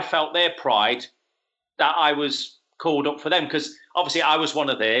I felt their pride that I was called up for them because obviously I was one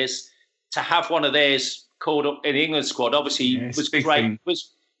of theirs. To have one of theirs called up in the England squad obviously was great.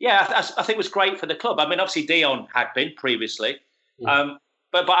 I think it was great for the club. I mean, obviously Dion had been previously, but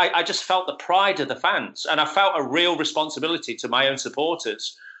I just felt the pride of the fans, and I felt a real responsibility to my own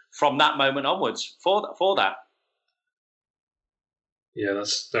supporters from that moment onwards for that. Yeah,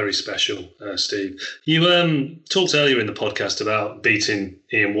 that's very special, Steve. You talked earlier in the podcast about beating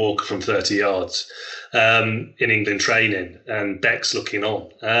Ian Walker from 30 yards in England training and Beck's looking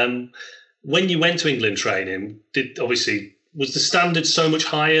on. When you went to England training, was the standard so much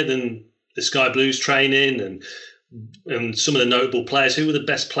higher than the Sky Blues training and some of the notable players? Who were the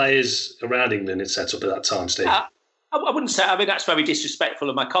best players around England it set up at that time, Steve? I wouldn't say. I mean, that's very disrespectful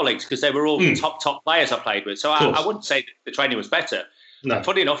of my colleagues because they were all top players I played with. So I wouldn't say the training was better. No.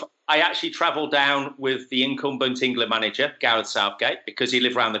 Funny enough, I actually travelled down with the incumbent England manager, Gareth Southgate, because he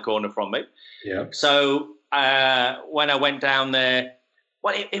lived round the corner from me. Yeah. So when I went down there,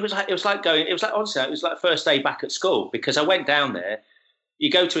 well, it was like first day back at school because I went down there. You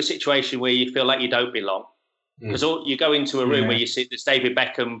go to a situation where you feel like you don't belong because you go into a room where you see there's David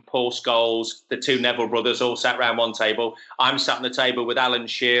Beckham, Paul Scholes, the 2 Neville brothers all sat around one table. I'm sat on the table with Alan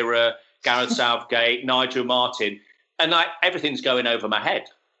Shearer, Gareth Southgate, Nigel Martin. And everything's going over my head.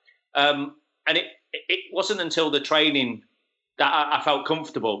 And it wasn't until the training that I felt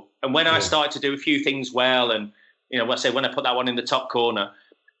comfortable. And when I started to do a few things well, and when I put that one in the top corner,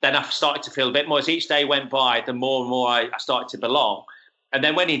 then I started to feel a bit more. As each day went by, the more and more I started to belong. And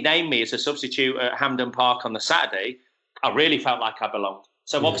then when he named me as a substitute at Hampden Park on the Saturday, I really felt like I belonged.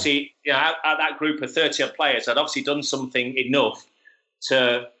 So obviously, out that group of 30 odd players, I'd obviously done something enough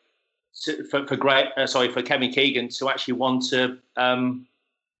for Kevin Keegan to actually want to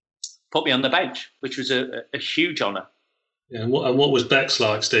put me on the bench, which was a huge honour. Yeah, and what was Beck's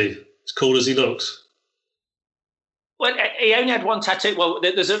like, Steve? As cool as he looks? Well, he only had one tattoo. Well,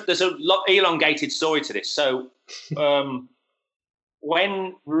 there's a elongated story to this. So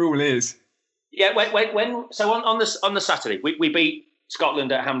when rule is Yeah, so on the Saturday, we beat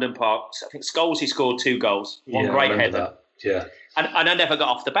Scotland at Hampden Park. I think Scholes, he scored 2 goals, one great header. That. Yeah. And I never got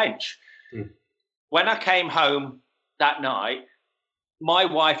off the bench. When I came home that night, my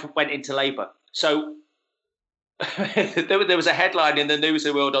wife went into labour. So there was a headline in the News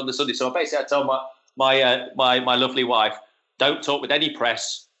of the World on the Sunday. So basically I told my lovely wife, don't talk with any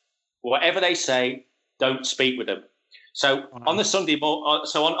press. Whatever they say, don't speak with them. So on the Sunday,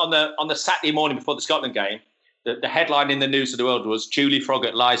 on the Saturday morning before the Scotland game, the headline in the News of the World was Julie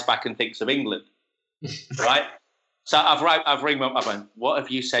Froggatt lies back and thinks of England. Right? So I've ring up. I went, what have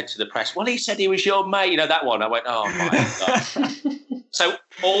you said to the press? Well, he said he was your mate. You know that one. I went, oh my God. So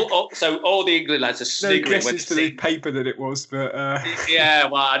all the England lads are sniggering. No guesses for the paper that it was, but yeah,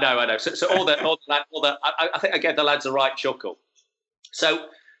 well, I know. So all the I think I gave the lads a right chuckle. So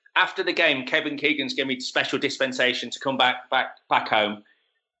after the game, Kevin Keegan's given me special dispensation to come back home.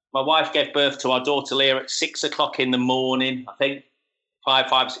 My wife gave birth to our daughter Leah at 6 o'clock in the morning. I think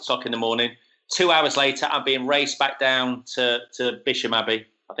 6 o'clock in the morning. 2 hours later, I'm being raced back down to Bisham Abbey.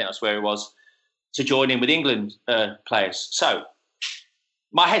 I think that's where it was, to join in with England players. So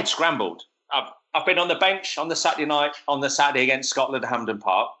my head scrambled. I've been on the bench on the Saturday against Scotland at Hampden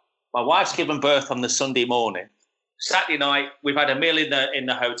Park. My wife's given birth on the Sunday morning. Saturday night, we've had a meal in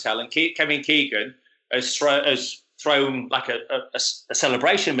the hotel, and Kevin Keegan has thrown like a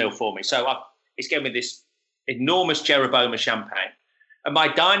celebration meal for me. So he's given me this enormous Jeroboam champagne. And my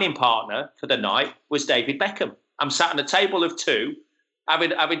dining partner for the night was David Beckham. I'm sat on a table of 2,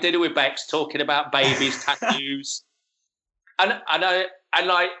 having dinner with Becks, talking about babies, tattoos. And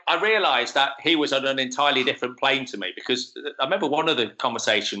I realised that he was on an entirely different plane to me, because I remember one of the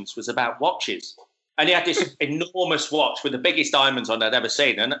conversations was about watches. And he had this enormous watch with the biggest diamonds on I'd ever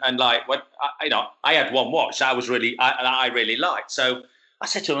seen. And like, when, I had one watch that I really liked. So I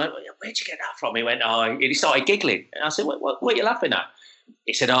said to him, where'd you get that from? He went, oh, he started giggling. And I said, what are you laughing at?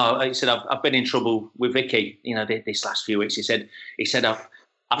 He said, I've been in trouble with Vicky, this last few weeks. He said,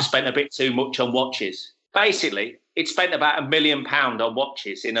 I've spent a bit too much on watches. Basically, he'd spent about £1 million on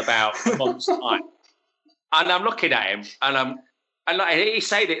watches in about a month's time. And I'm looking at him, and like, he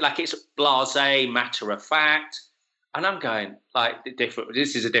said it like it's blasé, matter of fact. And I'm going, like,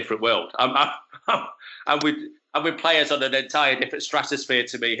 this is a different world. I'm with players on an entire different stratosphere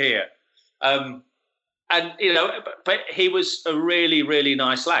to me here. And, but he was a really, really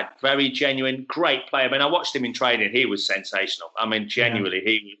nice lad, very genuine, great player. I mean, I watched him in training. He was sensational. I mean,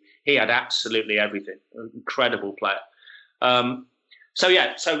 genuinely, he had absolutely everything. Incredible player. So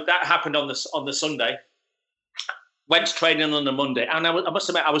that happened on the Sunday. Went to training on the Monday. And I must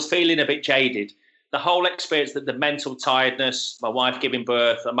admit, I was feeling a bit jaded. The whole experience, the mental tiredness, my wife giving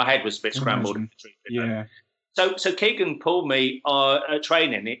birth, and my head was a bit scrambled. Yeah. So Keegan pulled me at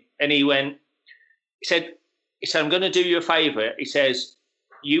training, and he said, I'm going to do you a favour. He says,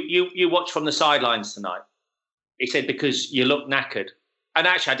 you watch from the sidelines tonight. He said, because you look knackered. And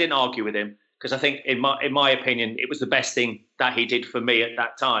actually, I didn't argue with him, because I think, in my opinion, it was the best thing that he did for me at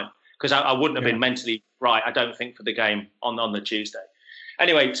that time, because I wouldn't have been mentally right, I don't think, for the game on the Tuesday.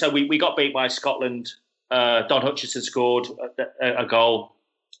 Anyway, so we got beat by Scotland. Don Hutchison scored a goal.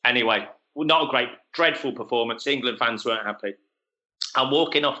 Anyway, not a great, dreadful performance. England fans weren't happy. I'm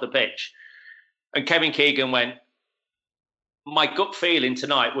walking off the pitch, and Kevin Keegan went, my gut feeling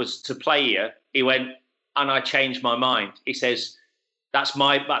tonight was to play here. He went, and I changed my mind. He says, that's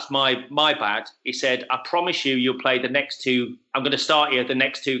my bad. He said, I promise you'll play the next 2. I'm going to start here the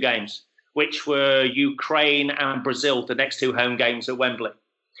next 2 games, which were Ukraine and Brazil, the next 2 home games at Wembley.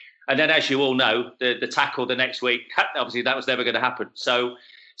 And then, as you all know, the tackle the next week, obviously that was never going to happen. So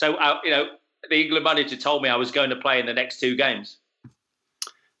the England manager told me I was going to play in the next 2 games.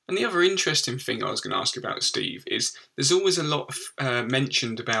 And the other interesting thing I was going to ask about, Steve, is there's always a lot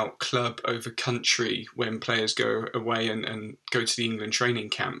mentioned about club over country when players go away and go to the England training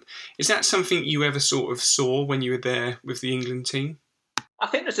camp. Is that something you ever sort of saw when you were there with the England team? I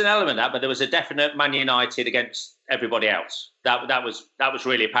think there's an element of that, but there was a definite Man United against everybody else. That was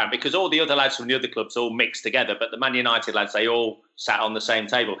really apparent, because all the other lads from the other clubs all mixed together, but the Man United lads, they all sat on the same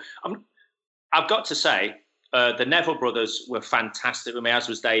table. I've got to say, the Neville brothers were fantastic with me, as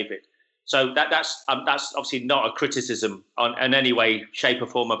was David. So that's obviously not a criticism in any way, shape or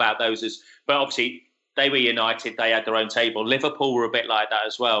form about those. But obviously they were United. They had their own table. Liverpool were a bit like that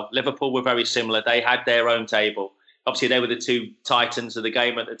as well. Liverpool were very similar. They had their own table. Obviously they were the 2 titans of the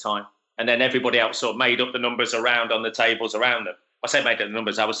game at the time. And then everybody else sort of made up the numbers around on the tables around them. I say made up the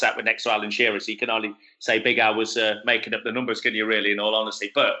numbers. I was sat next to Alan Shearer, so you can only say Big Al was making up the numbers, can you really, in all honesty?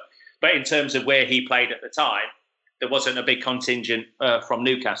 But in terms of where he played at the time, there wasn't a big contingent from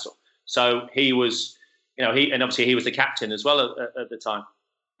Newcastle. So he was, and obviously he was the captain as well at the time.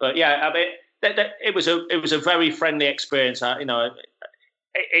 But yeah, I mean, it was a very friendly experience.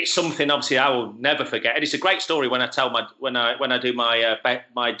 It's something obviously I will never forget, and it's a great story when I tell when I do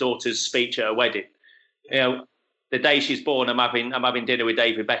my daughter's speech at a wedding. The day she's born, I'm having dinner with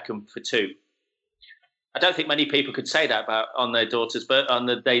David Beckham for two. I don't think many people could say that on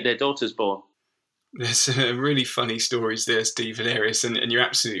the day their daughter's born. There's really funny stories there, Steve, hilarious, and you're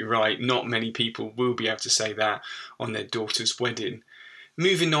absolutely right. Not many people will be able to say that on their daughter's wedding.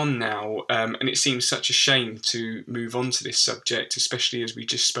 Moving on now, and it seems such a shame to move on to this subject, especially as we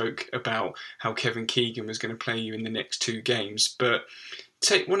just spoke about how Kevin Keegan was going to play you in the next two games. But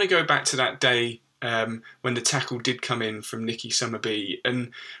want to go back to that day when the tackle did come in from Nicky Summerbee,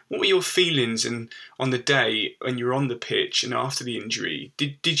 and what were your feelings on the day when you were on the pitch and after the injury?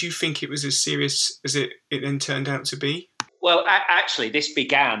 Did you think it was as serious as it then turned out to be? Well, actually, this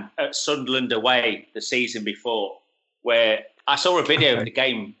began at Sunderland away the season before, where I saw a video of the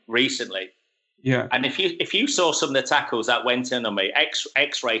game recently. Yeah. And if you saw some of the tackles that went in on me,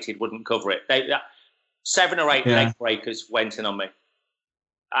 X-rated wouldn't cover it. 7 or 8 leg breakers went in on me.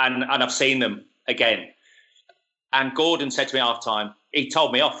 And I've seen them again. And Gordon said to me half time, he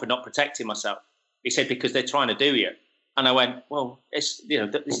told me off for not protecting myself. He said, because they're trying to do you. And I went, well, it's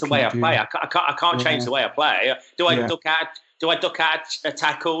the way I play. I can't change the way I play. Do I duck out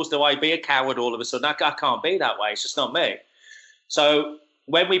tackles? Do I be a coward all of a sudden? I can't be that way. It's just not me. So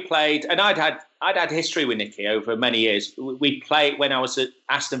when we played, and I'd had history with Nicky over many years. We played when I was at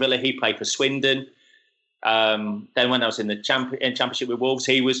Aston Villa. He played for Swindon. Then when I was in the Championship with Wolves,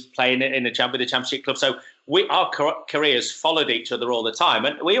 he was playing in the Championship club. So our careers followed each other all the time,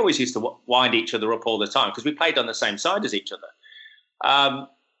 and we always used to wind each other up all the time because we played on the same side as each other.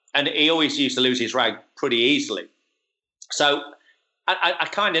 And he always used to lose his rag pretty easily. So I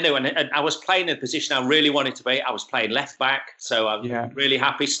kind of knew, and I was playing in the position I really wanted to be. I was playing left back, so I'm really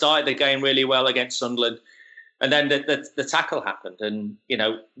happy. Started the game really well against Sunderland, and then the tackle happened, and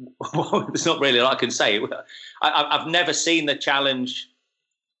there's not really a lot I can say. I've never seen the challenge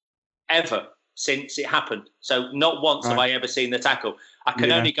ever since it happened. So not once have I ever seen the tackle. I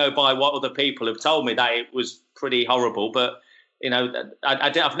can only go by what other people have told me, that it was pretty horrible, but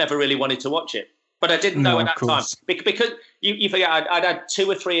I've never really wanted to watch it. But I didn't know at that time. Because you forget, I'd had 2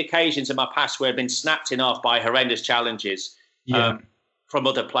 or 3 occasions in my past where I'd been snapped in half by horrendous challenges from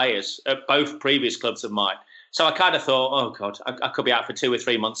other players at both previous clubs of mine. So I kind of thought, oh, God, I could be out for 2 or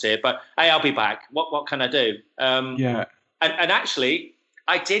 3 months here. But, hey, I'll be back. What can I do? And actually,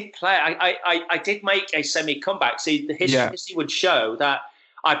 I did play. I did make a semi-comeback. See, the history would show that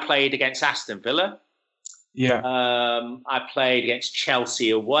I played against Aston Villa. I played against Chelsea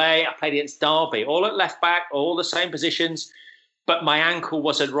away. I played against Derby, all at left back, all the same positions. But my ankle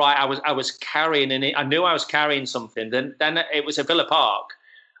wasn't right. I was carrying in it. I knew I was carrying something. Then it was at Villa Park,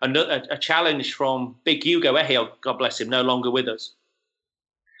 a challenge from Big Hugo Ehio, God bless him, no longer with us.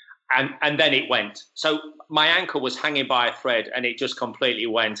 And then it went. So my ankle was hanging by a thread, and it just completely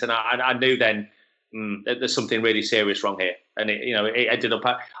went. And I knew then there's something really serious wrong here. And it ended up,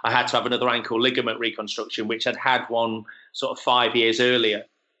 I had to have another ankle ligament reconstruction, which I'd had one sort of 5 years earlier.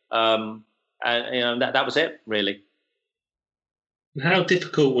 And that was it, really. How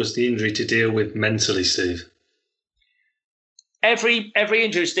difficult was the injury to deal with mentally, Steve? Every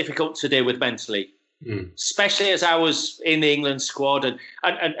injury is difficult to deal with mentally, especially as I was in the England squad.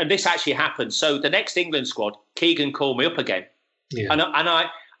 And this actually happened. So the next England squad, Keegan called me up again. Yeah. And I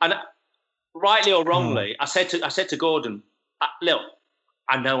rightly or wrongly, I said to Gordon, look,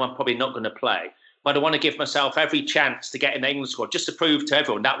 I know I'm probably not going to play, but I want to give myself every chance to get in the England squad just to prove to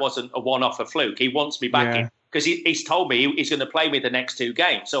everyone that wasn't a one-off, a fluke. He wants me back in because he's told me he's going to play me the next 2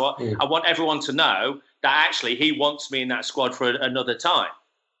 games. So I want everyone to know that actually he wants me in that squad for another time.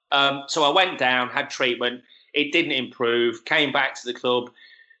 So I went down, had treatment. It didn't improve, came back to the club,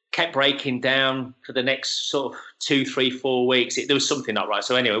 kept breaking down for the next sort of 2, 3, 4 weeks. There was something not right.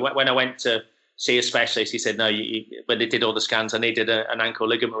 So anyway, when I went to see a specialist, he said, no, when they did all the scans, I needed an ankle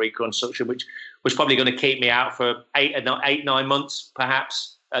ligament reconstruction, which was probably going to keep me out for 8, 9 months,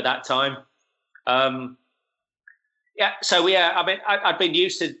 perhaps, at that time. I'd been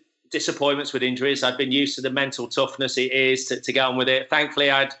used to disappointments with injuries. I'd been used to the mental toughness it is to get on with it. Thankfully,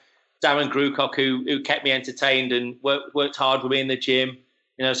 I had Darren Grucock who kept me entertained and worked hard with me in the gym.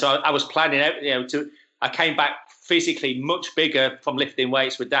 So I was planning out, I came back physically much bigger from lifting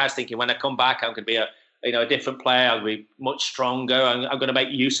weights with Daz, thinking when I come back, I'm going to be a different player. I'll be much stronger. I'm going to make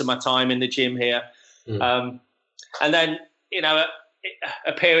use of my time in the gym here. And then,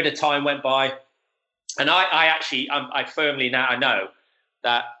 a period of time went by, and I firmly now know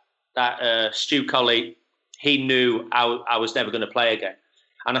that Stu Colley, he knew I was never going to play again.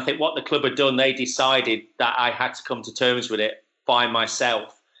 And I think what the club had done, they decided that I had to come to terms with it by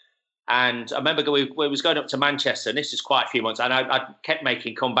myself. And I remember we was going up to Manchester, and this is quite a few months, and I kept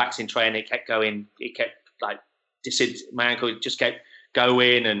making comebacks in training. It kept going. It kept my ankle just kept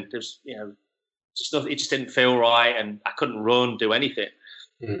going, and there's it just didn't feel right, and I couldn't run, do anything.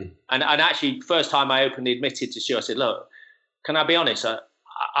 Mm. And actually, first time I openly admitted to Stu, I said, "Look, can I be honest?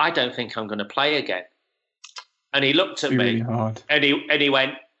 I don't think I'm going to play again." And he looked at me, really hard. and he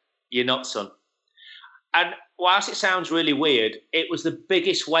went, "You're not, son." And whilst it sounds really weird, it was the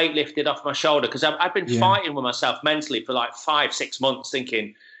biggest weight lifted off my shoulder, because I've been fighting with myself mentally for like 5-6 months,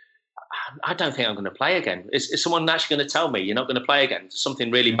 thinking, I don't think I'm going to play again. Is someone actually going to tell me you're not going to play again?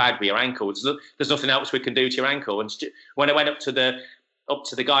 Something really bad with your ankle. There's nothing else we can do to your ankle. And when I went up to the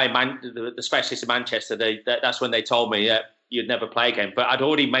guy, the specialist in Manchester, that's when they told me you'd never play again. But I'd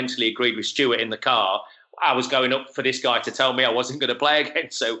already mentally agreed with Stuart in the car. I was going up for this guy to tell me I wasn't going to play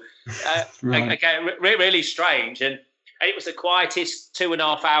again. So, again, really strange. And it was the quietest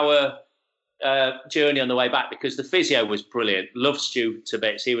 2.5 hour journey on the way back, because the physio was brilliant. Loved Stu to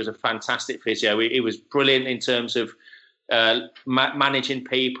bits. He was a fantastic physio. He was brilliant in terms of managing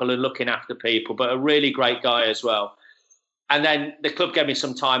people and looking after people, but a really great guy as well. And then the club gave me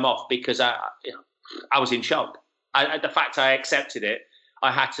some time off because I was in shock. The fact I accepted it,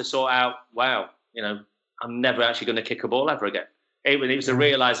 I had to sort out, I'm never actually going to kick a ball ever again. It was a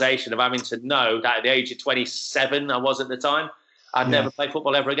realisation of having to know that at the age of 27, I was at the time, I'd never play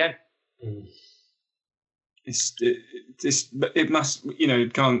football ever again. It must,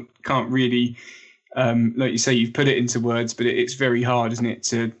 can't really, like you say, you've put it into words, but it's very hard, isn't it,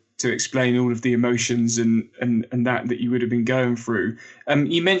 to explain all of the emotions and that you would have been going through.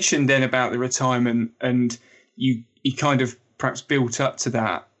 You mentioned then about the retirement, and you kind of perhaps built up to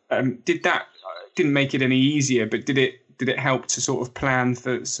that. Didn't make it any easier, but did it help to sort of plan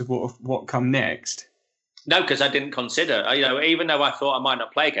for sort of what come next? No, because I didn't consider, even though I thought I might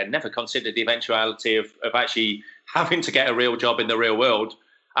not play again, never considered the eventuality of actually having to get a real job in the real world,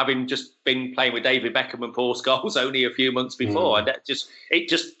 having just been playing with David Beckham and Paul Scholes only a few months before. And it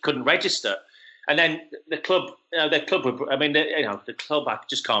just couldn't register. And then the club, the club, I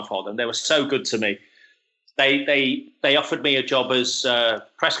just can't fault them. They were so good to me. They offered me a job as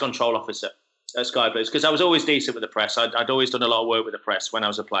press control officer at Sky Blues, because I was always decent with the press. I'd always done a lot of work with the press when I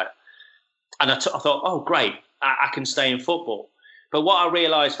was a player. And I thought, oh, great, I can stay in football. But what I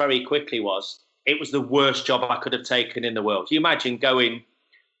realised very quickly was it was the worst job I could have taken in the world. You imagine going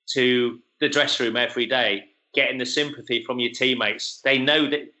to the dressing room every day, getting the sympathy from your teammates. They know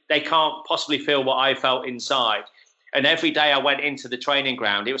that they can't possibly feel what I felt inside. And every day I went into the training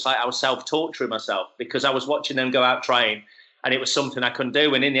ground, it was like I was self-torturing myself, because I was watching them go out train, and it was something I couldn't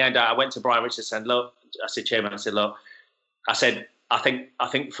do. And in the end, I went to Brian Richards and said, look, Chairman, I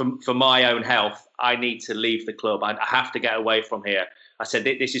think for my own health, I need to leave the club. I have to get away from here. I said,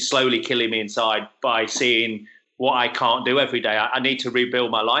 this is slowly killing me inside by seeing what I can't do every day. I need to rebuild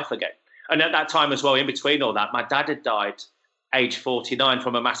my life again. And at that time as well, in between all that, my dad had died age 49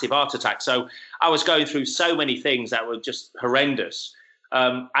 from a massive heart attack. So I was going through so many things that were just horrendous.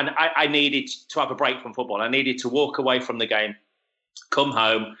 And I needed to have a break from football. I needed to walk away from the game, come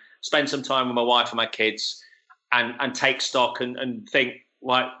home, spend some time with my wife and my kids, and take stock and think,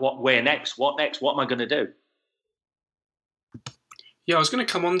 where next? What next? What am I going to do? Yeah, I was going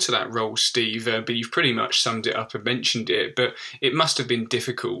to come on to that role, Steve, but you've pretty much summed it up and mentioned it. But it must have been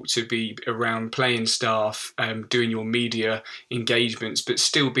difficult to be around playing staff, doing your media engagements, but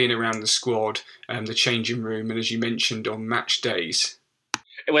still being around the squad, the changing room, and as you mentioned, on match days.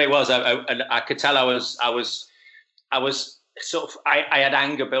 Well, it was. I could tell I was sort of. I had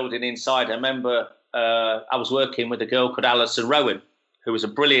anger building inside. I remember I was working with a girl called Alison Rowan, who was a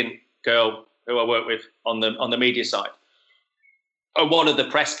brilliant girl who I worked with on the media side. And one of the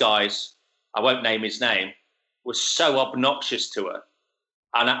press guys, I won't name his name, was so obnoxious to her,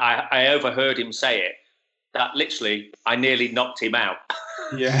 and I overheard him say it, that literally I nearly knocked him out.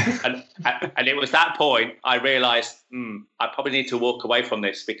 Yeah. and it was that point I realised I probably need to walk away from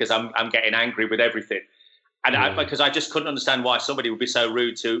this, because I'm getting angry with everything. And because I just couldn't understand why somebody would be so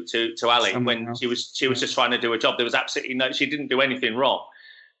rude to Ali when she was just trying to do a job. There was absolutely she didn't do anything wrong.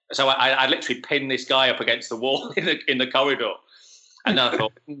 So I literally pinned this guy up against the wall in the corridor. And then I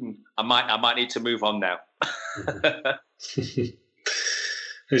thought, I might need to move on now.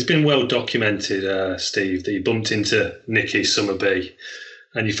 It's been well documented, Steve, that you bumped into Nicky Summerbee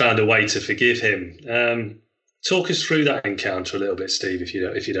and you found a way to forgive him. Talk us through that encounter a little bit, Steve, if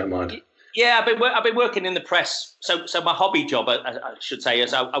you don't mind. Yeah, I've been working in the press. So my hobby job, I should say,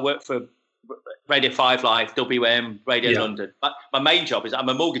 is I work for Radio 5 Live, WM, Radio London. But my main job is I'm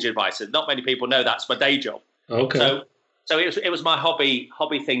a mortgage advisor. Not many people know that's my day job. Okay. So it was my hobby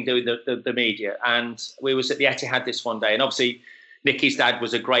thing doing the media. And we was at the Etihad this one day. And obviously, Nicky's dad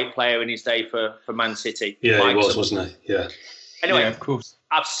was a great player in his day for Man City. Yeah, he was, wasn't he? Yeah. Anyway, yeah, of course.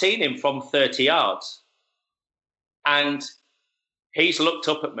 I've seen him from 30 yards. And he's looked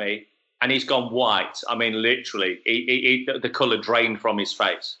up at me and he's gone white. I mean, literally, the colour drained from his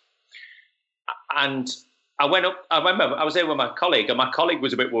face. And I went up, I remember I was there with my colleague, and my colleague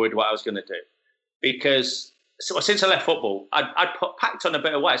was a bit worried what I was going to do. Because since I left football, I'd packed on a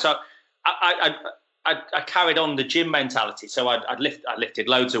bit of weight. So I carried on the gym mentality. So I lifted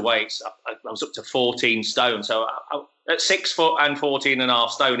loads of weights. I was up to 14 stone. So at 6 foot and 14 and a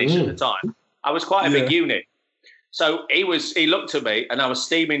half stone-ish at the time, I was quite a big unit. So he looked at me and I was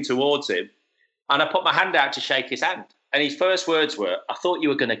steaming towards him, and I put my hand out to shake his hand. And his first words were, "I thought you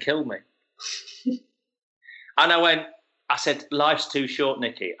were going to kill me." And I said, "Life's too short,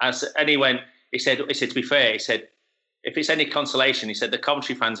 Nicky." And he said, to be fair, he said, if it's any consolation, he said, the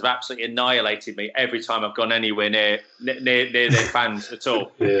Coventry fans have absolutely annihilated me every time I've gone anywhere near their fans at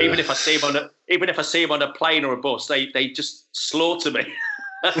all. Yeah. Even if I see them on a plane or a bus, they just slaughter me.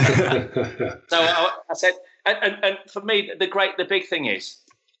 So I said, and for me, the big thing is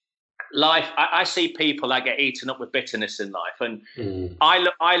life. I see people that get eaten up with bitterness in life, and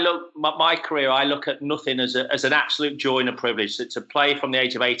I look my career. I look at nothing as an absolute joy and a privilege to play from the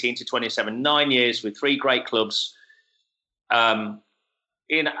age of 18 to 27, 9 years with 3 great clubs. I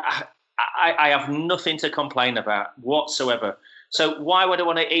have nothing to complain about whatsoever. So why would I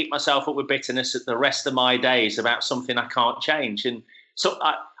want to eat myself up with bitterness at the rest of my days about something I can't change? And so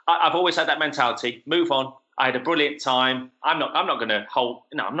I've always had that mentality. Move on. I had a brilliant time. I'm not going to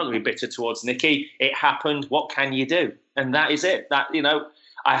I'm not going to be bitter towards Nicky. It happened. What can you do? And that is it.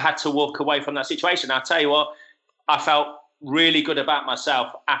 I had to walk away from that situation. I'll tell you what, I felt really good about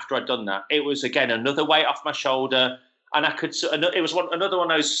myself after I'd done that. It was, again, another weight off my shoulder. And it was another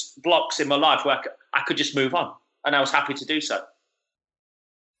one of those blocks in my life where I could just move on. And I was happy to do so.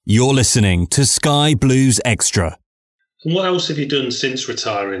 You're listening to Sky Blues Extra. And what else have you done since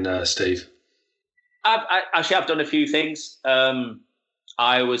retiring, Steve? I've done a few things.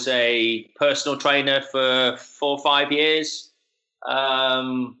 I was a personal trainer for 4 or 5 years.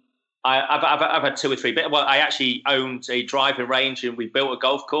 I've had 2 or 3 bits. Well, I actually owned a driving range, and we built a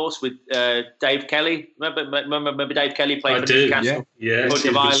golf course with Dave Kelly. Remember Dave Kelly playing for Newcastle? Yeah, he's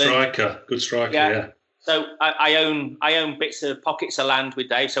a good striker. Yeah. So I own bits of pockets of land with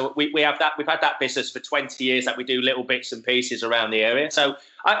Dave. So we have that. We've had that business for 20 years. That we do little bits and pieces around the area. So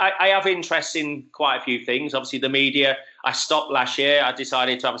I have interest in quite a few things. Obviously, the media. I stopped last year. I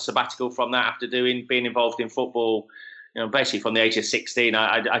decided to have a sabbatical from that after being involved in football. Basically from the age of 16,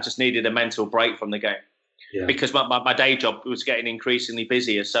 I just needed a mental break from the game because my day job was getting increasingly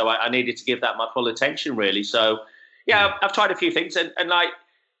busier. So I needed to give that my full attention, really. So I've tried a few things, and like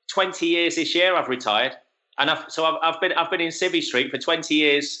 20 years this year, I've retired, and I've been in Civvy Street for 20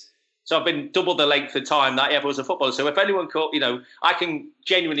 years. So I've been double the length of time that I ever was a footballer. So if anyone I can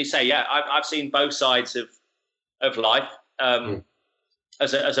genuinely say, I've seen both sides of life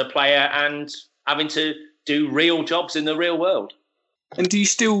as a player and having to do real jobs in the real world. And do you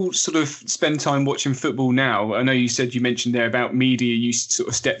still sort of spend time watching football now? I know you mentioned there about media, you sort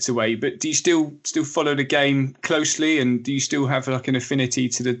of stepped away, but do you still follow the game closely, and do you still have like an affinity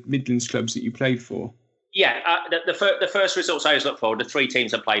to the Midlands clubs that you played for? Yeah, the first results I always look for, the 3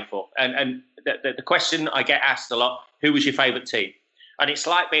 teams I played for. And the question I get asked a lot, who was your favourite team? And it's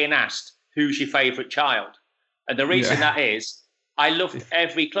like being asked, who's your favourite child? And the reason that is, I loved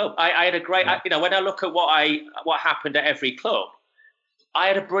every club. I had a great, when I look at what happened at every club, I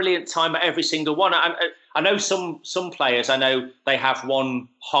had a brilliant time at every single one. I know some players, I know they have one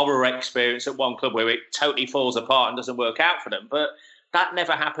horror experience at one club where it totally falls apart and doesn't work out for them. But that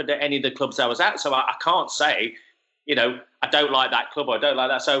never happened at any of the clubs I was at. So I can't say, I don't like that club or I don't like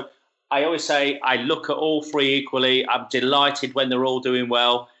that. So I always say I look at all 3 equally. I'm delighted when they're all doing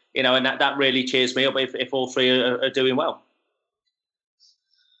well, and that really cheers me up if all 3 are doing well.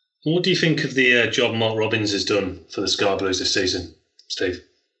 What do you think of the job Mark Robins has done for the Sky Blues this season, Steve?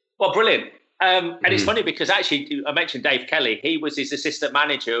 Well, brilliant. And it's funny because actually, I mentioned Dave Kelly. He was his assistant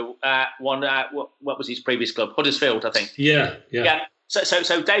manager at what was his previous club? Huddersfield, I think. Yeah.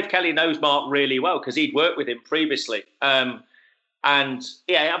 So Dave Kelly knows Mark really well because he'd worked with him previously.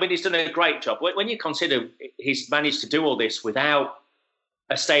 He's done a great job. When you consider he's managed to do all this without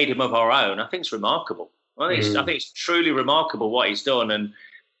a stadium of our own, I think it's remarkable. I think it's truly remarkable what he's done. And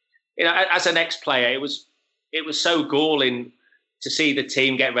as an ex-player, it was so galling to see the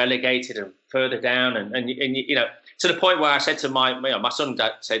team get relegated and further down, and to the point where I said to my son,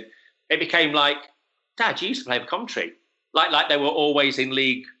 Dad said, it became like, Dad, you used to play for Coventry, like they were always in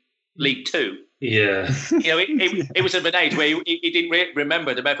League Two. Yeah. It was of an age where he didn't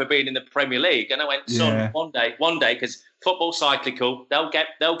remember them ever being in the Premier League. And I went, son, one day, because football's cyclical, they'll get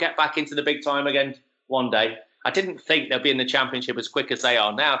back into the big time again one day. I didn't think they'll be in the Championship as quick as they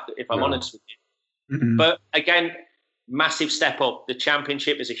are now, if I'm honest with you. Mm-hmm. But again, massive step up. The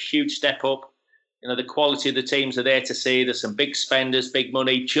Championship is a huge step up. The quality of the teams are there to see. There's some big spenders, big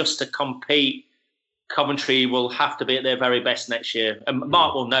money just to compete. Coventry will have to be at their very best next year. And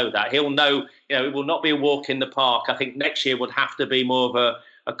Mark will know that. He'll know, it will not be a walk in the park. I think next year would have to be more of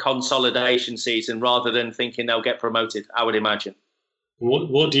a consolidation season rather than thinking they'll get promoted, I would imagine.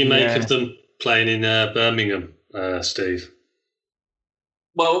 What do you make of them playing in Birmingham, Steve?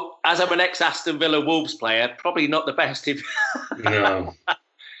 Well, as I'm an ex-Aston Villa Wolves player, probably not the best. No.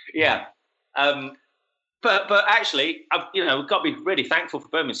 Yeah. But actually, I've got to be really thankful for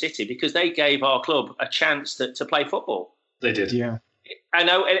Birmingham City because they gave our club a chance to play football. They did. Yeah. I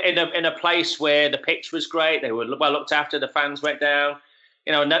know in a place where the pitch was great, they were well looked after, the fans went down.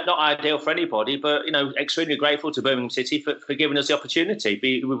 Not ideal for anybody, but, extremely grateful to Birmingham City for giving us the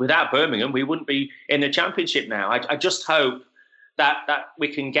opportunity. Without Birmingham, we wouldn't be in the Championship now. I just hope that we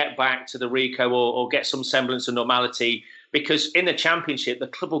can get back to the Rico or get some semblance of normality, because in the Championship, the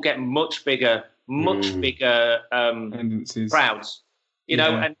club will get much bigger crowds,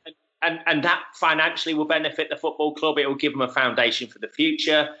 and that financially will benefit the football club. It will give them a foundation for the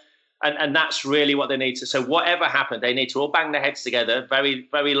future. And that's really what they need to. So whatever happened, they need to all bang their heads together very,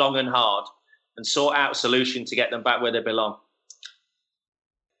 very long and hard and sort out a solution to get them back where they belong.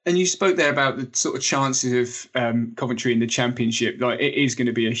 And you spoke there about the sort of chances of Coventry in the Championship. Like, it is going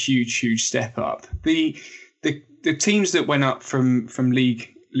to be a huge, huge step up. The teams that went up from League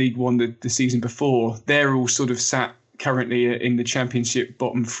One the season before, they're all sort of sat currently in the Championship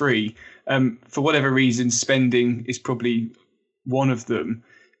bottom three. For whatever reason, spending is probably one of them.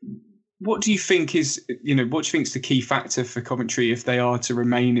 What do you think is the key factor for Coventry if they are to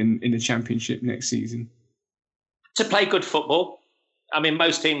remain in the Championship next season? To play good football. I mean,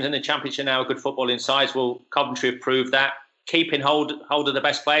 most teams in the Championship now are good footballing sides. Well, Coventry have proved that. Keeping hold of the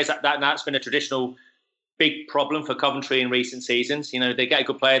best players, that's been a traditional big problem for Coventry in recent seasons. They get a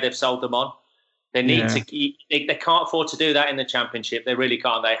good player, they've sold them on. They need to. They can't afford to do that in the Championship. They really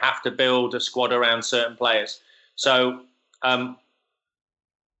can't. They have to build a squad around certain players. So,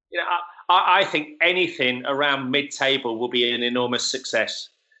 I think anything around mid-table will be an enormous success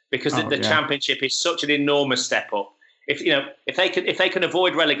because the Championship is such an enormous step up. If they can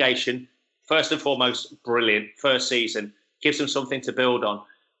avoid relegation, first and foremost, brilliant. First season gives them something to build on.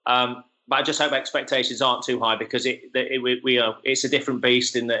 But I just hope expectations aren't too high because it's a different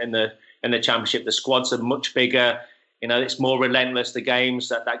beast in the Championship. The squads are much bigger. It's more relentless. The games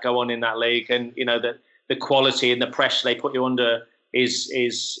that go on in that league, and the quality and the pressure they put you under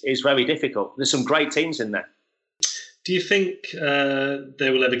is very difficult. There's some great teams in there. Do you think they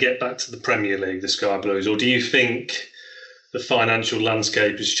will ever get back to the Premier League, the Sky Blues, or do you think the financial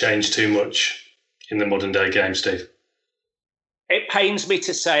landscape has changed too much in the modern day game, Steve? It pains me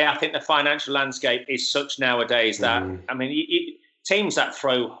to say I think the financial landscape is such nowadays that, teams that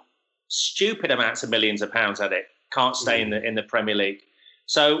throw stupid amounts of millions of pounds at it can't stay in the Premier League.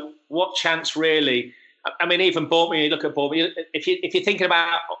 So what chance really? Even Bournemouth, when you look at Bournemouth, if you're thinking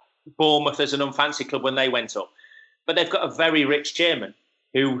about Bournemouth as an unfancy club when they went up, but they've got a very rich chairman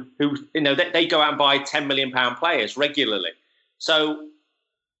who they go out and buy £10 million players regularly. So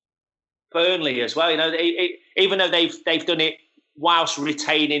Burnley as well, even though they've done it whilst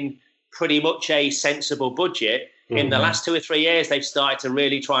retaining pretty much a sensible budget, in the last 2 or 3 years they've started to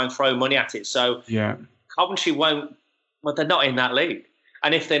really try and throw money at it. So Coventry won't. Well, they're not in that league,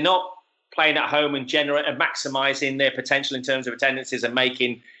 and if they're not playing at home and maximising their potential in terms of attendances and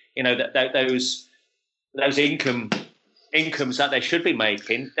making those incomes that they should be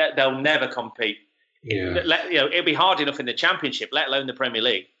making, they'll never compete. It'll be hard enough in the Championship, let alone the Premier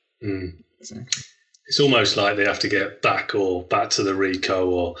League. Exactly. It's almost like they have to get back to the Rico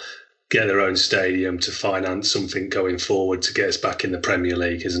or get their own stadium to finance something going forward to get us back in the Premier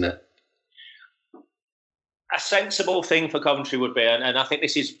League, isn't it? A sensible thing for Coventry would be, and I think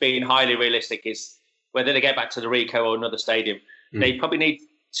this is being highly realistic, is whether they get back to the Rico or another stadium. They probably need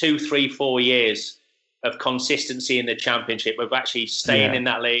 2, 3, 4 years of consistency in the Championship, of actually staying in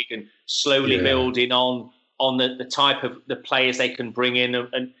that league and slowly building on the type of the players they can bring in.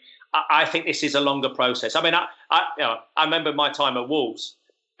 And I think this is a longer process. I remember my time at Wolves.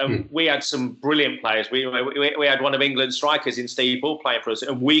 And we had some brilliant players. We had one of England's strikers in Steve Bull playing for us,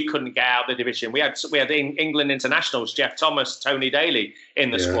 and we couldn't get out of the division. We had England internationals, Jeff Thomas, Tony Daly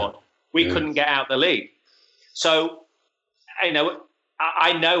in the squad. We couldn't get out the league. So,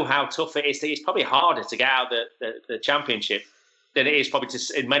 I know how tough it is. It's probably harder to get out the Championship than it is probably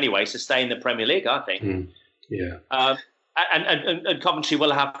in many ways to stay in the Premier League, I think. And Coventry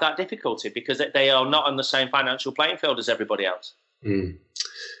will have that difficulty because they are not on the same financial playing field as everybody else.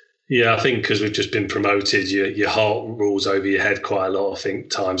 Yeah, I think because we've just been promoted, your heart rules over your head quite a lot, I think,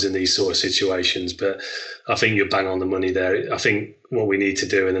 times in these sort of situations. But I think you're bang on the money there. I think what we need to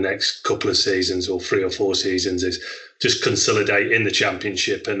do in the next couple of seasons or 3 or 4 seasons is just consolidate in the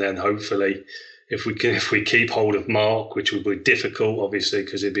Championship, and then hopefully if we keep hold of Mark, which would be difficult, obviously,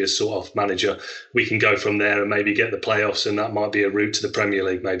 because he'd be a sort-of manager, we can go from there and maybe get the playoffs, and that might be a route to the Premier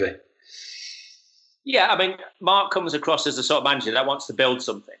League, maybe. Yeah, I mean, Mark comes across as the sort of manager that wants to build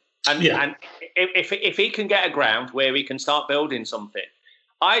something. And if he can get a ground where we can start building something,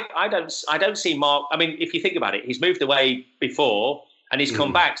 I don't see Mark. I mean, if you think about it, he's moved away before and he's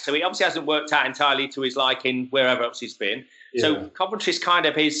come back, so he obviously hasn't worked out entirely to his liking wherever else he's been. Yeah. So Coventry's kind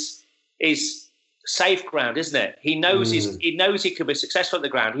of his safe ground, isn't it? He knows he could be successful at the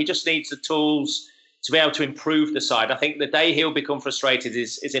ground. He just needs the tools to be able to improve the side. I think the day he'll become frustrated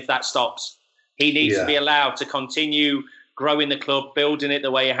is if that stops. He needs to be allowed to continue growing the club, building it the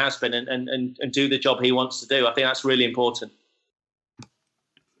way it has been, and do the job he wants to do. I think that's really important.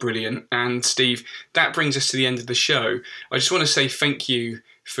 Brilliant. And Steve, that brings us to the end of the show. I just want to say thank you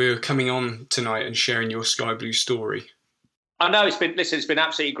for coming on tonight and sharing your Sky Blue story. I know it's been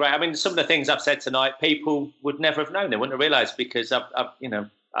absolutely great. I mean, some of the things I've said tonight, people would never have known. They wouldn't have realised because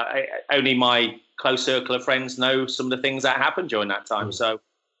only my close circle of friends know some of the things that happened during that time. So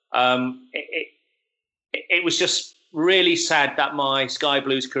it was just really sad that my Sky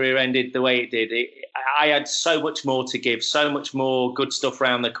Blues career ended the way it did. I had so much more to give, so much more good stuff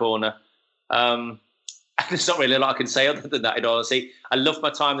around the corner. There's not really a lot I can say other than that, in honesty. I loved my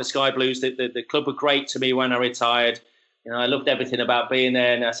time in the Sky Blues. The club were great to me when I retired. I loved everything about being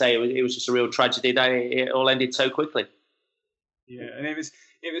there, and I say it was just a real tragedy that it all ended so quickly. Yeah, and it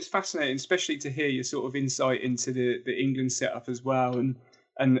was fascinating, especially to hear your sort of insight into the England setup as well, and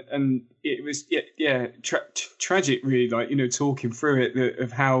it was tragic, really. Talking through it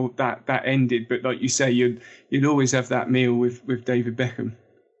of how that ended, but like you say, you'd always have that meal with David Beckham.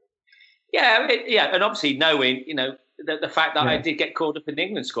 Yeah, and obviously knowing the fact that I did get called up in the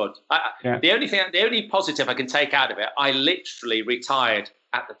England squad. The only positive I can take out of it, I literally retired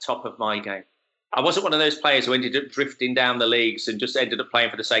at the top of my game. I wasn't one of those players who ended up drifting down the leagues and just ended up playing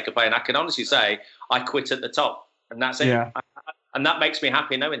for the sake of playing. I can honestly say I quit at the top, and that's it. Yeah. And that makes me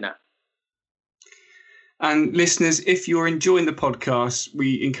happy knowing that. And listeners, if you're enjoying the podcast,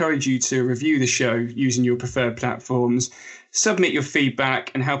 we encourage you to review the show using your preferred platforms, submit your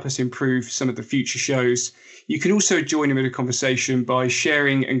feedback and help us improve some of the future shows. You can also join in with the conversation by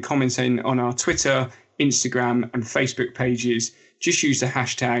sharing and commenting on our Twitter, Instagram and Facebook pages. Just use the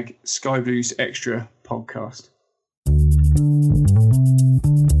hashtag Sky Blues Extra Podcast.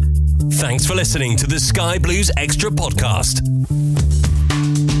 Thanks for listening to the Sky Blues Extra Podcast.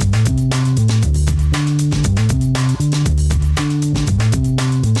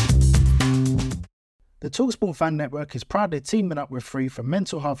 The TalkSport Fan Network is proudly teaming up with Free for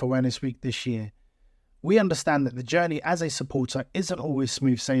Mental Health Awareness Week this year. We understand that the journey as a supporter isn't always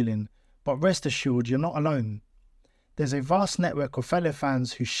smooth sailing, but rest assured you're not alone. There's a vast network of fellow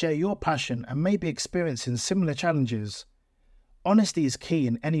fans who share your passion and may be experiencing similar challenges. Honesty is key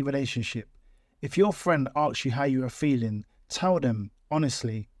in any relationship. If your friend asks you how you are feeling, tell them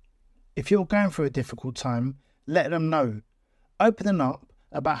honestly. If you're going through a difficult time, let them know. Opening up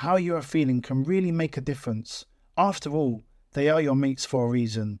about how you are feeling can really make a difference. After all, they are your mates for a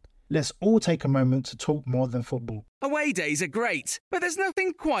reason. Let's all take a moment to talk more than football. Away days are great, but there's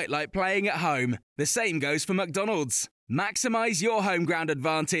nothing quite like playing at home. The same goes for McDonald's. Maximise your home ground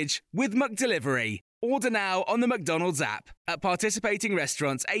advantage with McDelivery. Order now on the McDonald's app. At participating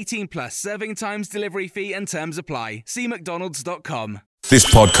restaurants, 18 plus, serving times, delivery fee and terms apply. See mcdonalds.com. This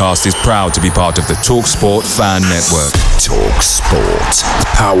podcast is proud to be part of the TalkSport Fan Network. TalkSport.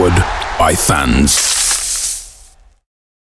 Powered by fans.